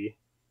that we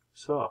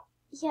saw.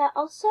 Yeah.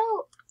 Also,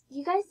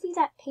 you guys see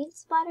that paint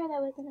splatter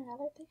that was in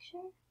another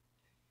picture?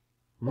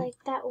 Like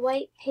that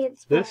white paint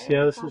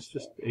splatter. This is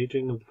just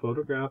aging of the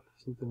photograph,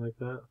 something like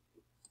that.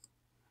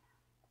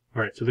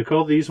 All right, so they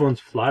call these ones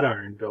flat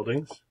iron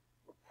buildings.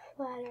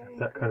 Flat iron.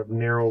 That kind of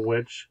narrow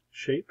wedge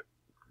shape.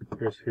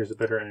 Here's a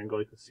better angle.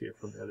 You can see it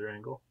from the other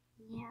angle.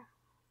 Yeah.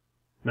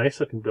 Nice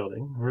looking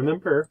building.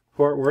 Remember,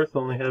 Fort Worth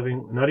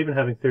not even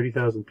having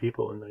 30,000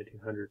 people in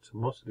 1900, so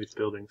most of these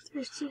buildings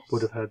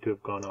would have had to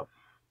have gone up.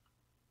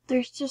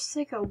 There's just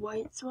like a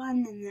white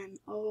one, and then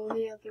all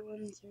the other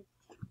ones are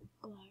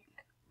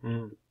black.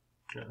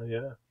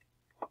 Yeah.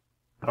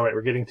 All right,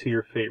 we're getting to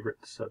your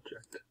favorite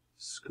subject,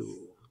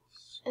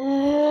 schools.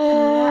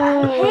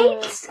 I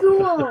hate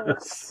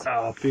schools.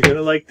 Oh, you're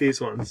gonna like these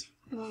ones.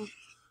 Well,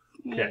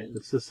 Okay,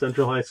 this is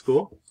Central High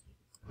School.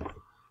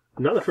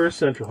 Not the first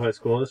Central High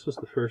School. This was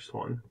the first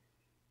one.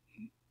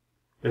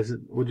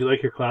 Would you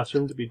like your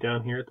classroom to be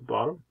down here at the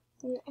bottom?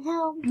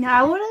 No,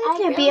 I would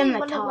like to be in the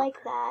wouldn't top.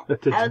 like that.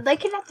 I would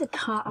like it at the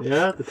top.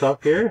 Yeah, at the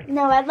top here.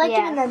 No, I'd like it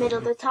Yeah. in the middle.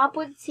 The top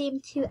would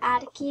seem too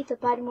attic-y, the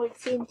bottom would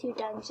seem too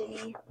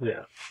dungeony.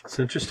 Yeah, it's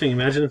interesting.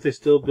 Imagine if they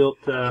still built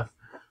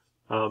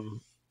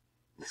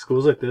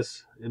schools like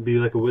this. It'd be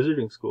like a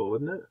wizarding school,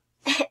 wouldn't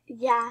it?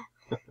 Yeah,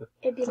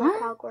 it'd be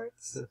like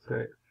Hogwarts. That's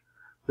right.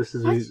 This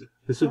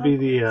would be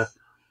the.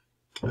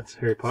 That's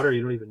Harry Potter.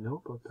 You don't even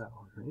know about that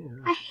one, right?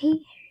 Yeah. I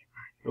hate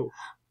Oh,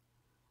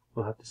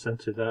 we'll have to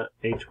censor that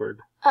H word.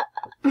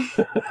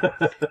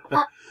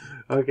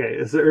 Okay,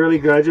 it's the early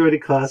graduating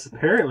class,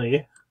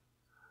 apparently,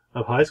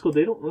 of high school.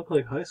 They don't look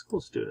like high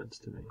school students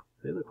to me.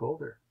 They look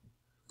older.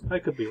 I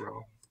could be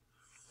wrong.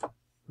 I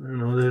don't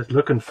know, they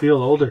look and feel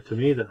older to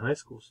me than high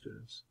school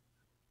students.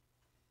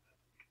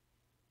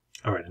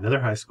 All right,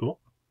 another high school.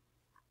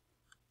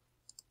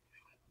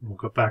 We'll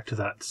go back to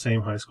that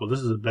same high school.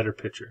 This is a better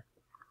picture.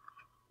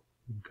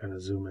 You can kind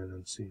of zoom in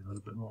and see a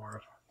little bit more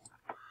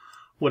of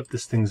what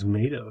this thing's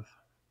made of.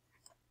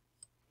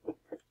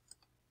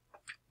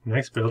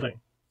 Nice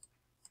building.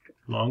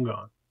 Long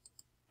gone.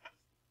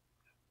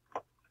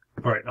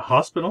 All right, a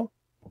hospital.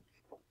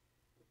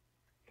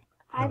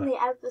 Finally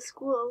out of the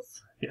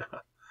schools. Yeah.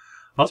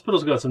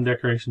 Hospital's got some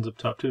decorations up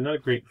top too. Not a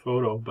great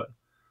photo, but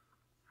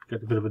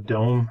got a bit of a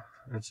dome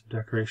and some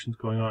decorations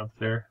going on up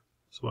there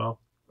as well.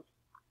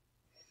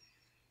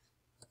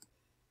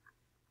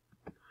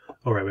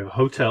 All right, we have a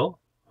hotel.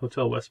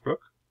 Hotel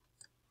Westbrook.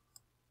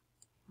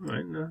 All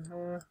right,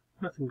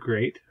 nothing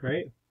great,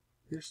 right?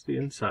 Here's the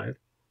inside.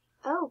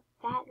 Oh,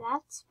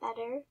 that's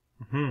better.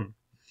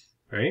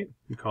 Right?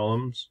 And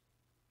columns.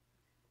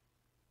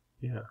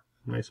 Yeah,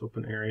 nice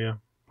open area.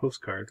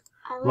 Postcard.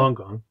 Long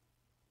gone.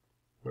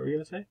 What were you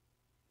going to say?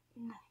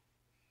 No.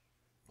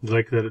 You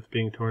like that it's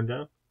being torn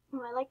down?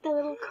 Oh, I like the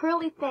little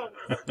curly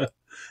things.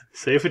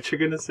 Say what you're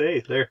going to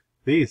say. There.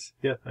 These.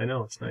 Yeah, I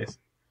know. It's nice.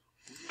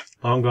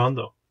 Long gone,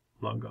 though.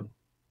 Long gone.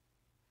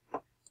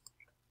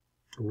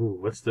 Ooh,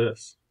 what's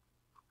this?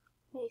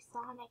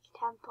 Masonic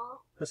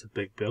Temple. That's a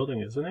big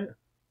building, isn't it?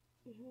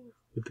 Mm-hmm.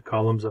 With the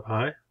columns up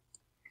high.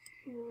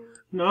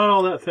 Not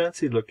all that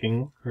fancy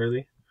looking,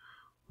 really,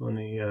 on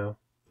the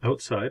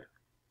outside.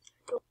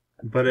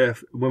 But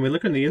when we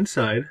look on the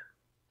inside,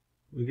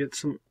 we get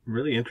some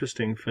really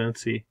interesting,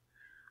 fancy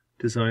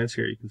designs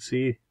here. You can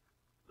see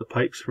the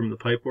pipes from the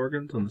pipe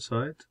organs on the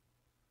sides.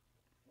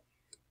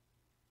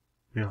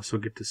 We also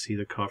get to see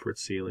the coffered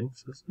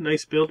ceilings. It's a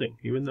nice building,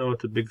 even though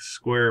it's a big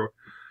square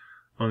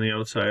on the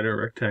outside, or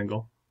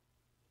rectangle.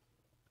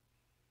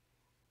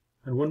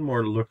 And one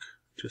more look,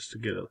 just to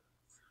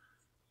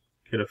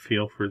get a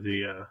feel for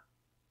the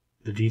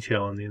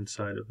detail on the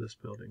inside of this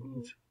building.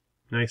 It's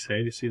nice, hey?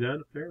 Do you see that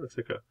up there? Looks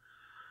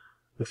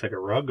like a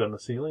rug on the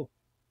ceiling.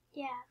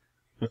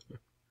 Yeah.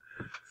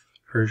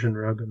 Persian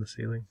rug on the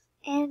ceiling.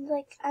 And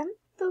I'm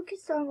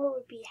focused on what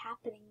would be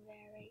happening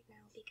there right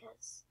now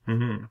because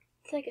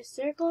it's like a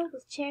circle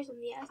with chairs on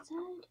the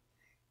outside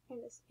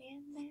and a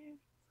stand there.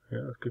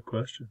 Yeah, that's a good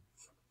question.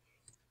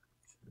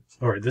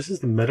 All right, this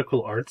is the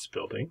Medical Arts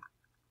Building.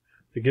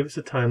 They give us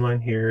a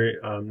timeline here,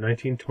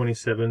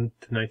 1927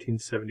 to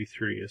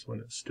 1973 is when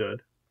it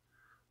stood.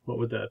 What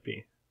would that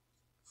be?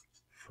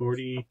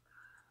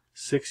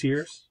 46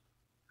 years?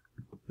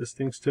 This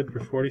thing stood for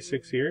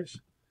 46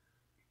 years?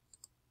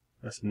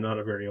 That's not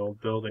a very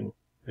old building,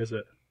 is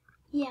it?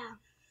 Yeah.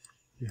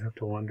 You have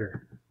to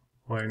wonder,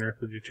 why on earth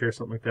would you chair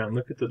something like that? And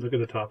look at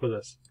the top of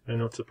this. I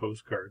know it's a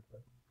postcard,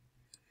 but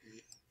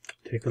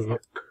take a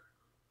look.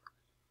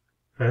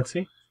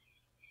 Fancy?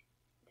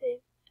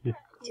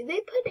 Do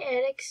they put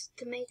attics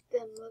to make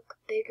them look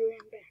bigger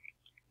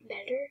and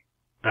better?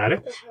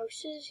 Attics? The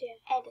houses, yeah.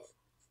 Edit.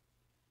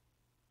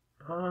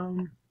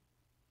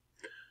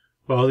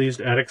 Well, they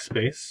used attic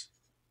space.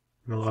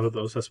 And a lot of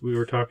those, we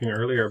were talking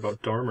earlier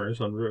about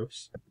dormers on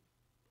roofs.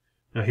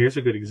 Now here's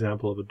a good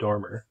example of a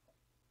dormer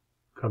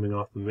coming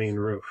off the main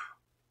roof.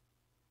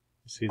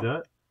 You see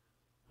that?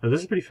 Now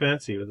this is pretty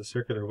fancy with a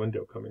circular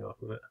window coming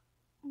off of it.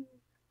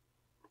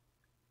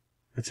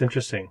 It's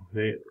interesting.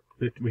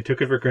 We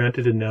took it for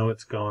granted and now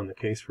it's gone. The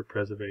case for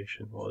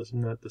preservation. Well,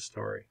 isn't that the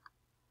story?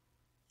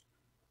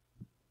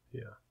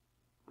 Yeah.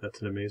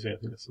 That's an amazing, I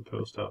think it's the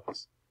post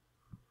office.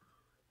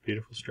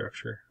 Beautiful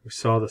structure. We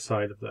saw the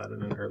side of that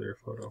in an earlier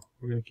photo.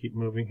 We're going to keep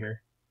moving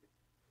here.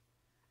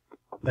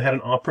 They had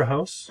an opera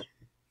house.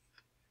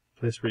 A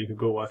place where you could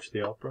go watch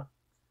the opera.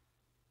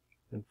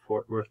 In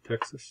Fort Worth,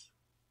 Texas.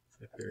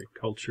 They're very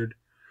cultured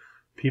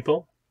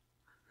people.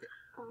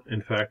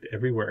 In fact,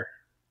 everywhere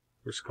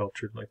we're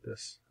sculptured like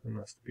this. And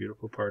that's the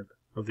beautiful part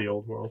of the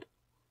old world.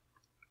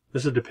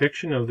 This is a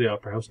depiction of the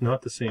opera house,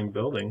 not the same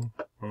building,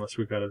 unless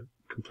we've got a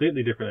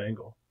completely different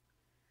angle.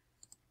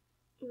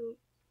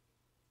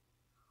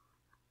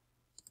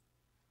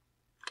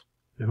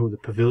 Oh, the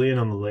pavilion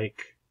on the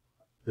lake.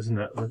 Isn't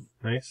that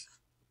nice?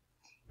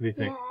 What do you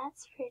think? Yeah,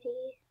 that's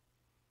pretty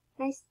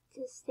nice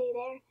to stay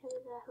there for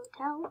the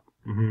hotel.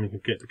 You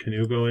could get the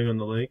canoe going on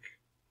the lake.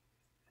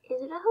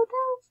 Is it a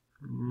hotel?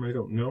 I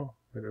don't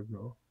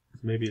know.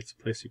 Maybe it's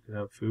a place you can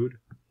have food.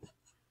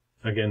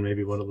 Again,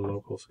 maybe one of the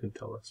locals can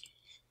tell us.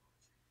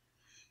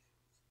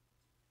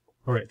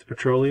 All right, the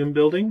petroleum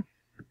building.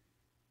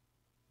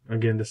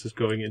 Again, this is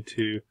going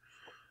into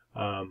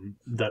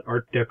that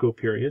Art Deco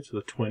period, so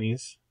the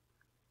 20s.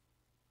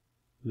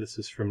 This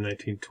is from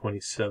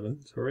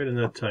 1927, so right in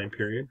that time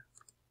period.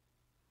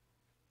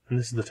 And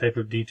this is the type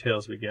of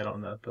details we get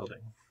on that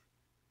building.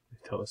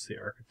 They tell us the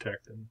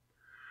architect and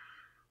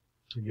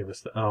they give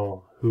us the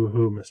owl.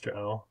 Hoo-hoo, Mr.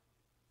 Owl.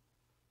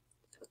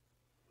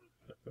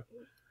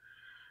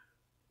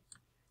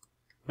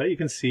 But you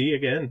can see,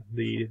 again,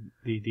 the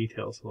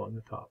details along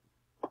the top.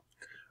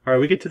 All right,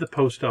 we get to the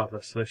post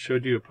office. I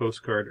showed you a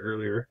postcard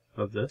earlier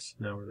of this.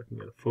 Now we're looking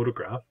at a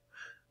photograph.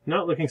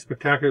 Not looking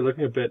spectacular,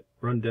 looking a bit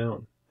run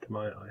down to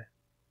my eye.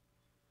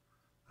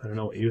 I don't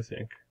know what you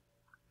think.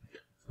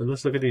 But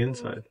let's look at the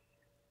inside.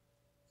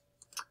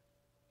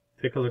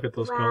 Take a look at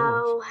those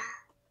columns.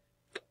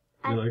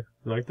 You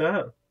like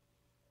that?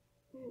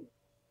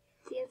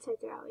 The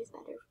insides are always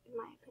better, in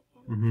my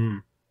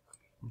opinion.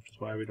 Which is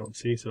why we don't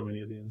see so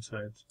many of the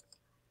insides.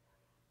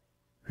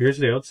 Here's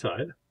the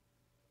outside.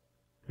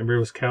 Remember, it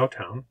was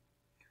Cowtown.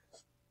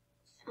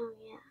 Oh,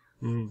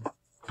 yeah.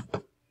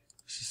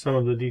 This is some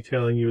of the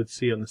detailing you would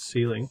see on the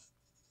ceiling.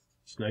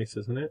 It's nice,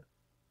 isn't it?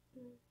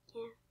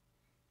 Yeah.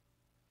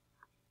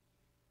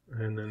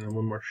 And then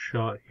one more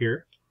shot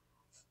here.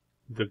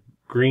 The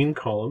green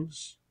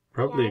columns,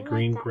 probably a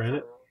green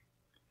granite.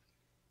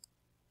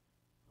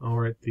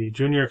 Alright, the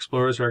junior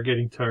explorers are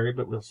getting tired,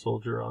 but we'll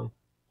soldier on.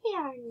 We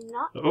are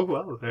not. Oh,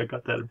 well, I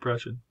got that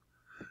impression.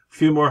 A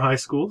few more high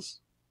schools.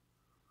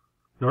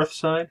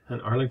 Northside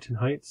and Arlington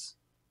Heights.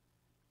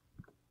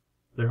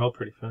 They're all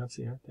pretty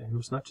fancy, aren't they? It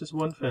was not just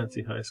one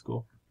fancy high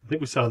school. I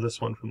think we saw this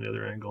one from the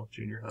other angle,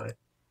 junior high.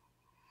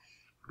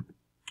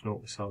 Oh,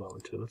 we saw that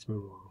one too. Let's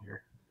move along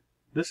here.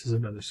 This is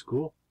another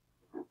school.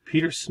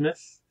 Peter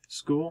Smith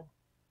School.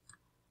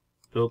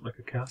 Built like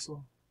a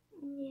castle.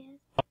 Yeah.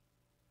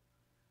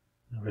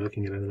 Now we're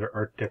looking at another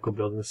Art Deco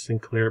building, the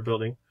Sinclair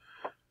building.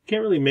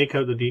 Can't really make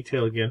out the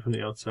detail again from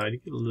the outside. You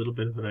get a little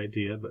bit of an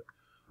idea, but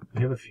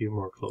we have a few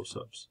more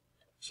close-ups.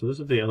 So this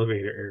is the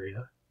elevator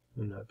area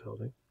in that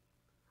building.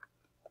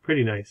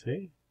 Pretty nice,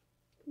 eh?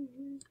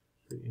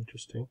 Pretty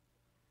interesting.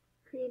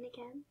 Green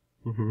again.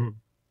 I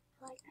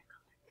like that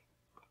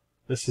color.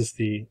 This is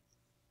the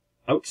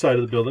outside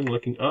of the building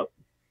looking up.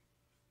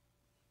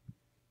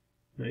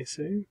 Nice,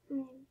 eh?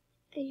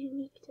 A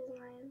unique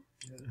design.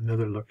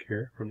 Another look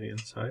here from the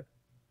inside.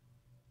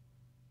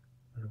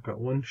 And I've got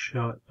one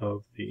shot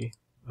of the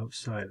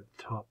outside at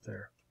the top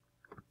there.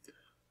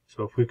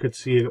 So if we could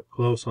see it up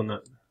close on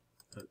that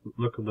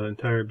look of the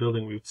entire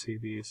building, we would see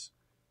these,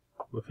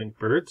 I think,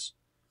 birds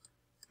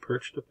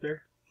perched up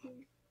there.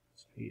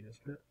 It's neat,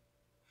 isn't it?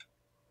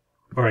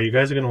 Alright, you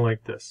guys are going to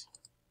like this.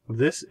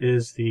 This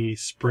is the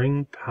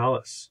Spring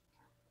Palace.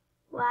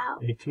 Wow.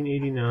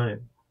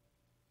 1889.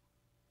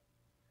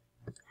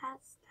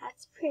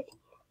 That's pretty.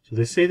 So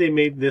they say they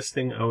made this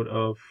thing out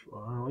of,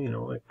 you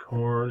know, like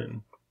corn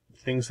and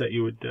things that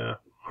you would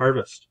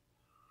harvest.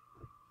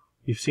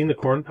 You've seen the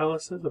corn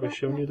palaces? Have I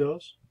shown you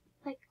those?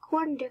 Like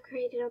corn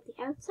decorated on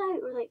the outside,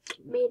 or like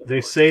made of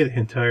They corn? say the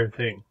entire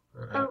thing.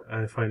 Oh.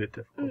 I find it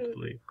difficult to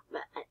believe.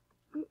 But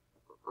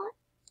what?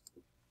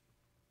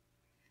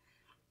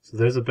 So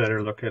there's a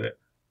better look at it.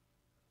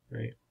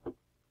 Right?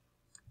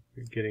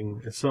 You're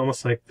getting, it's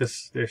almost like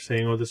this, they're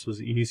saying, oh, this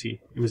was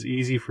easy. It was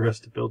easy for us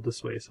to build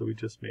this way, so we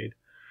just made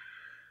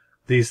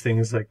these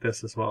things like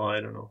this as well. I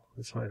don't know.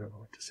 So I don't know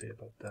what to say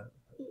about that.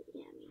 Yeah,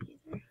 me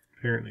neither.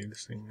 Apparently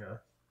this thing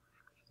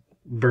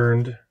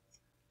burned.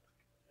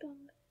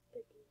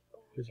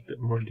 There's a bit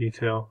more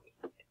detail.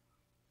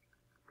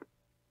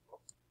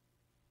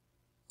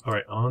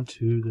 Alright, on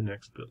to the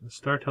next building. The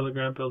Star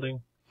Telegram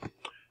building.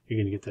 You're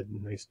going to get that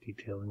nice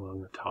detailing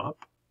along the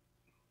top.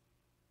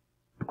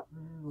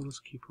 Let's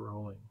keep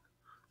rolling.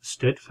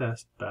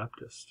 Steadfast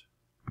Baptist.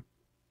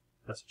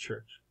 That's a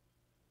church.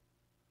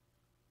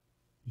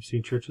 You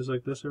see churches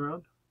like this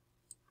around?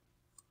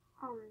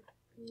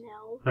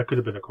 No. That could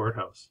have been a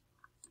courthouse.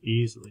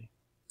 Easily.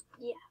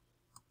 Yeah.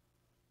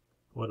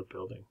 What a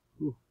building.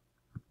 Ooh.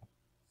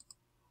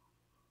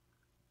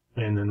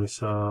 And then we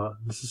saw,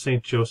 this is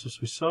St.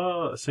 Joseph's. We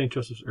saw St.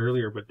 Joseph's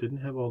earlier, but didn't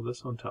have all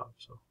this on top.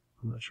 So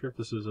I'm not sure if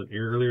this is an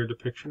earlier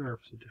depiction or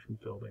if it's a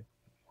different building.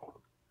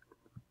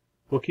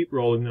 We'll keep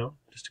rolling now,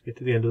 just to get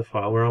to the end of the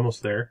file. We're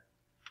almost there.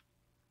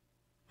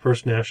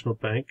 First National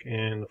Bank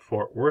and the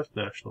Fort Worth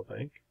National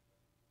Bank.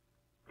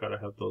 Gotta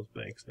have those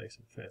banks nice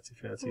and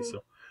fancy.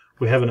 So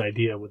we have an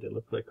idea what they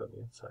look like on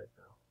the inside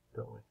now,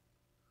 don't we?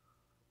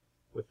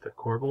 With the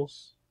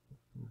corbels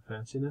and the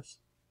fanciness.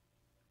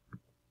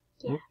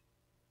 Yeah.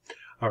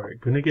 Alright,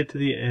 going to get to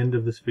the end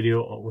of this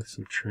video with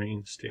some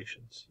train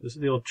stations. This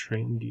is the old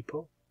train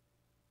depot.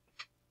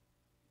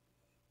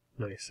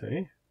 Nice,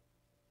 eh?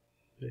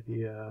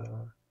 Maybe,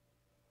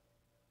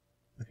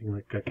 looking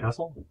like a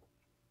castle.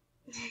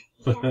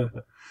 Yeah.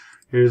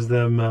 Here's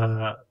them,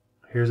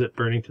 here's it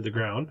burning to the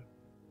ground.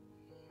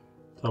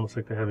 It's almost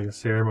like they're having a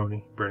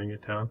ceremony burning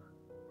it down.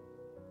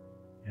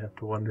 You have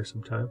to wonder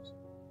sometimes.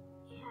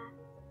 Yeah.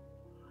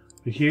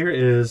 But here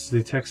is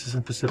the Texas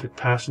and Pacific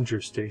Passenger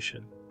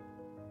Station.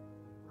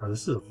 Now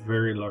this is a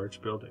very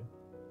large building,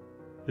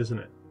 isn't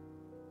it?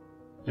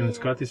 And it's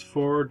got these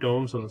 4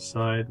 domes on the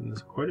side, and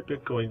there's quite a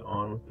bit going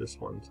on with this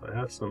one. So I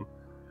have some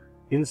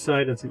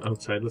inside and some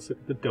outside. Let's look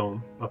at the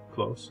dome up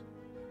close.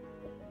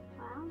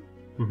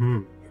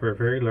 Wow. For a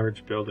very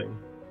large building.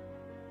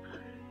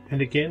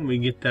 And again, we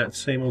get that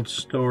same old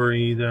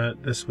story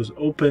that this was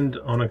opened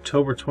on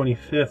October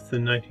 25th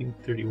in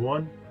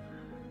 1931,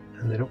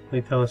 and they don't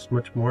really tell us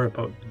much more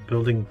about the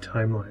building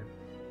timeline,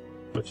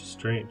 which is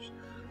strange.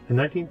 In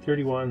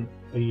 1931,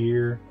 a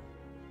year,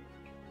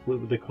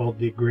 what they called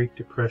the Great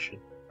Depression.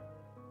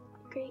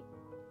 Great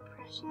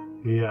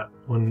Depression? Yeah,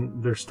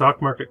 when the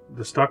stock market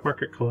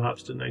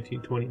collapsed in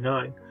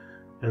 1929,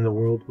 and the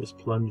world was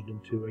plunged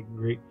into a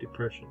Great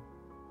Depression.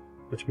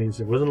 Which means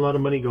there wasn't a lot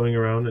of money going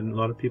around, and a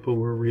lot of people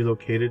were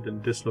relocated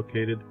and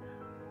dislocated.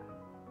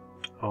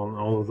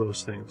 All of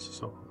those things.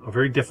 So a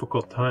very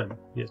difficult time,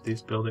 yet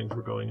these buildings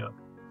were going up.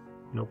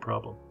 No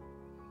problem.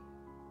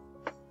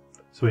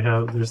 So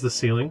there's the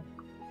ceiling.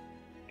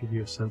 Give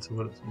you a sense of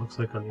what it looks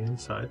like on the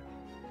inside.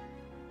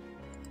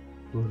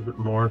 A little bit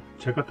more.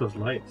 Check out those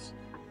lights.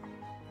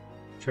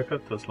 Check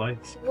out those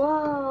lights.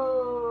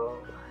 Whoa!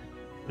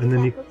 And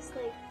then that looks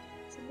like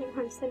something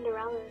from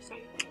Cinderella or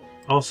something.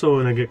 Also,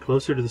 when I get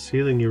closer to the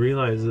ceiling, you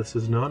realize this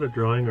is not a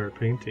drawing or a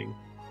painting.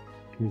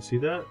 Can you see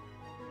that?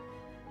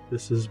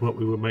 This is what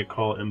we might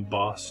call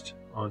embossed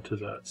onto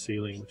that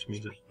ceiling, which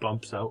means it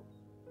bumps out.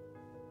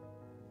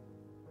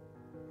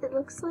 It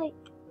looks like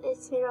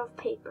it's made of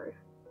paper.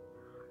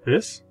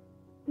 This?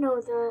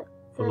 No, the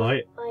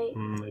light. light.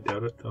 I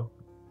doubt it, though.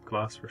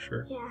 Glass for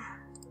sure. Yeah.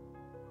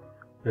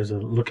 There's a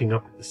looking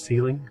up at the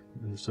ceiling.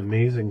 And this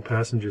amazing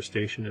passenger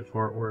station at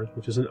Fort Worth,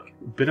 which is a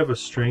bit of a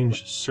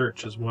strange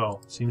search as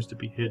well. It seems to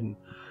be hidden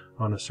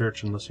on a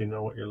search unless you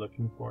know what you're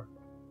looking for.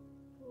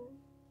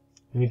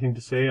 Anything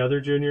to say, other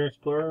Junior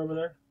Explorer over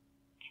there?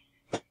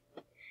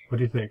 What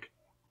do you think?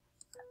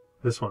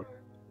 This one.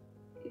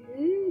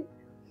 Ooh.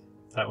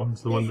 That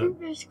one's the I one think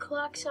that... there's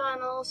clocks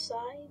on all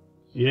sides.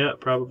 Yeah,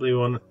 probably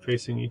one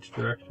facing each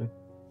direction.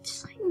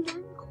 Just like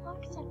none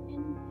clocks on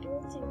any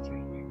buildings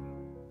right now.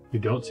 You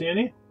don't see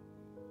any?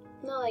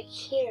 No, like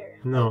here.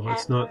 No, like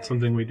it's not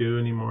something we do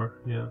anymore.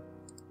 Yeah.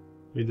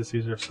 We just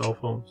use our cell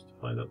phones to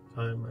find out the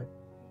time,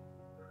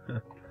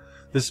 right?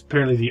 This is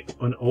apparently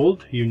an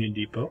old Union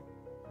Depot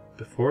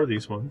before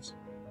these ones,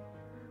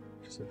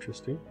 which is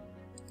interesting.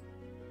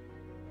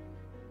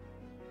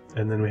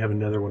 And then we have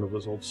another one of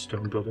those old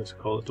stone buildings.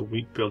 I call it the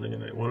Wheat Building,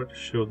 and I wanted to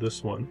show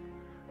this one.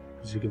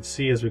 As you can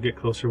see as we get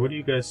closer, what do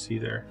you guys see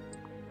there?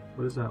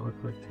 What does that look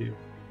like to you?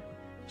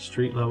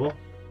 Street level?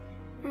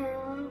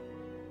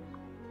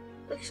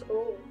 Looks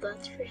old,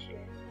 that's for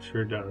sure.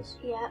 Sure does.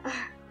 Yeah.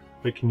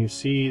 But can you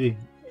see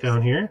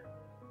down here?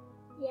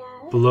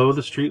 Yeah. Below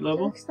the street It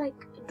level? looks like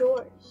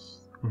doors.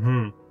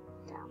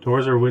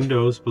 Doors or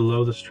windows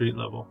below the street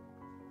level.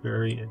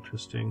 Very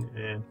interesting,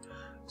 and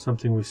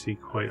something we see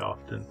quite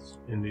often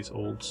in these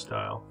old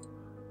style,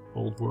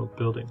 old world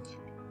buildings.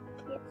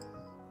 Yes.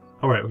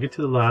 Alright, we'll get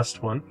to the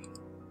last one.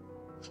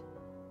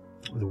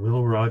 The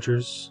Will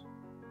Rogers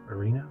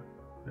Arena,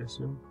 I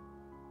assume.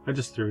 I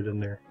just threw it in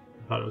there.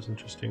 I thought it was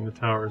interesting. The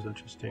tower is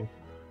interesting.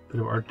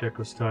 Bit of Art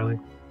Deco styling.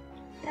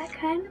 That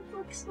kind of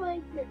looks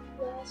like the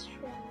glass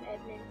from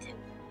Edmonton.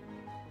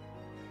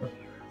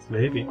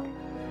 Maybe.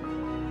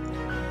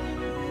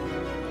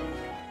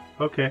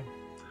 Okay.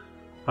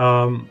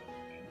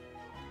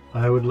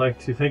 I would like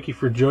to thank you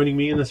for joining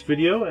me in this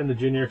video, and the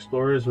Junior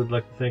Explorers would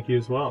like to thank you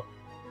as well.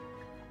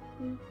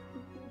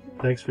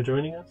 Thanks for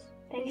joining us.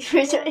 Thanks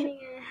for joining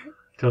us.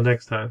 Till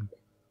next time.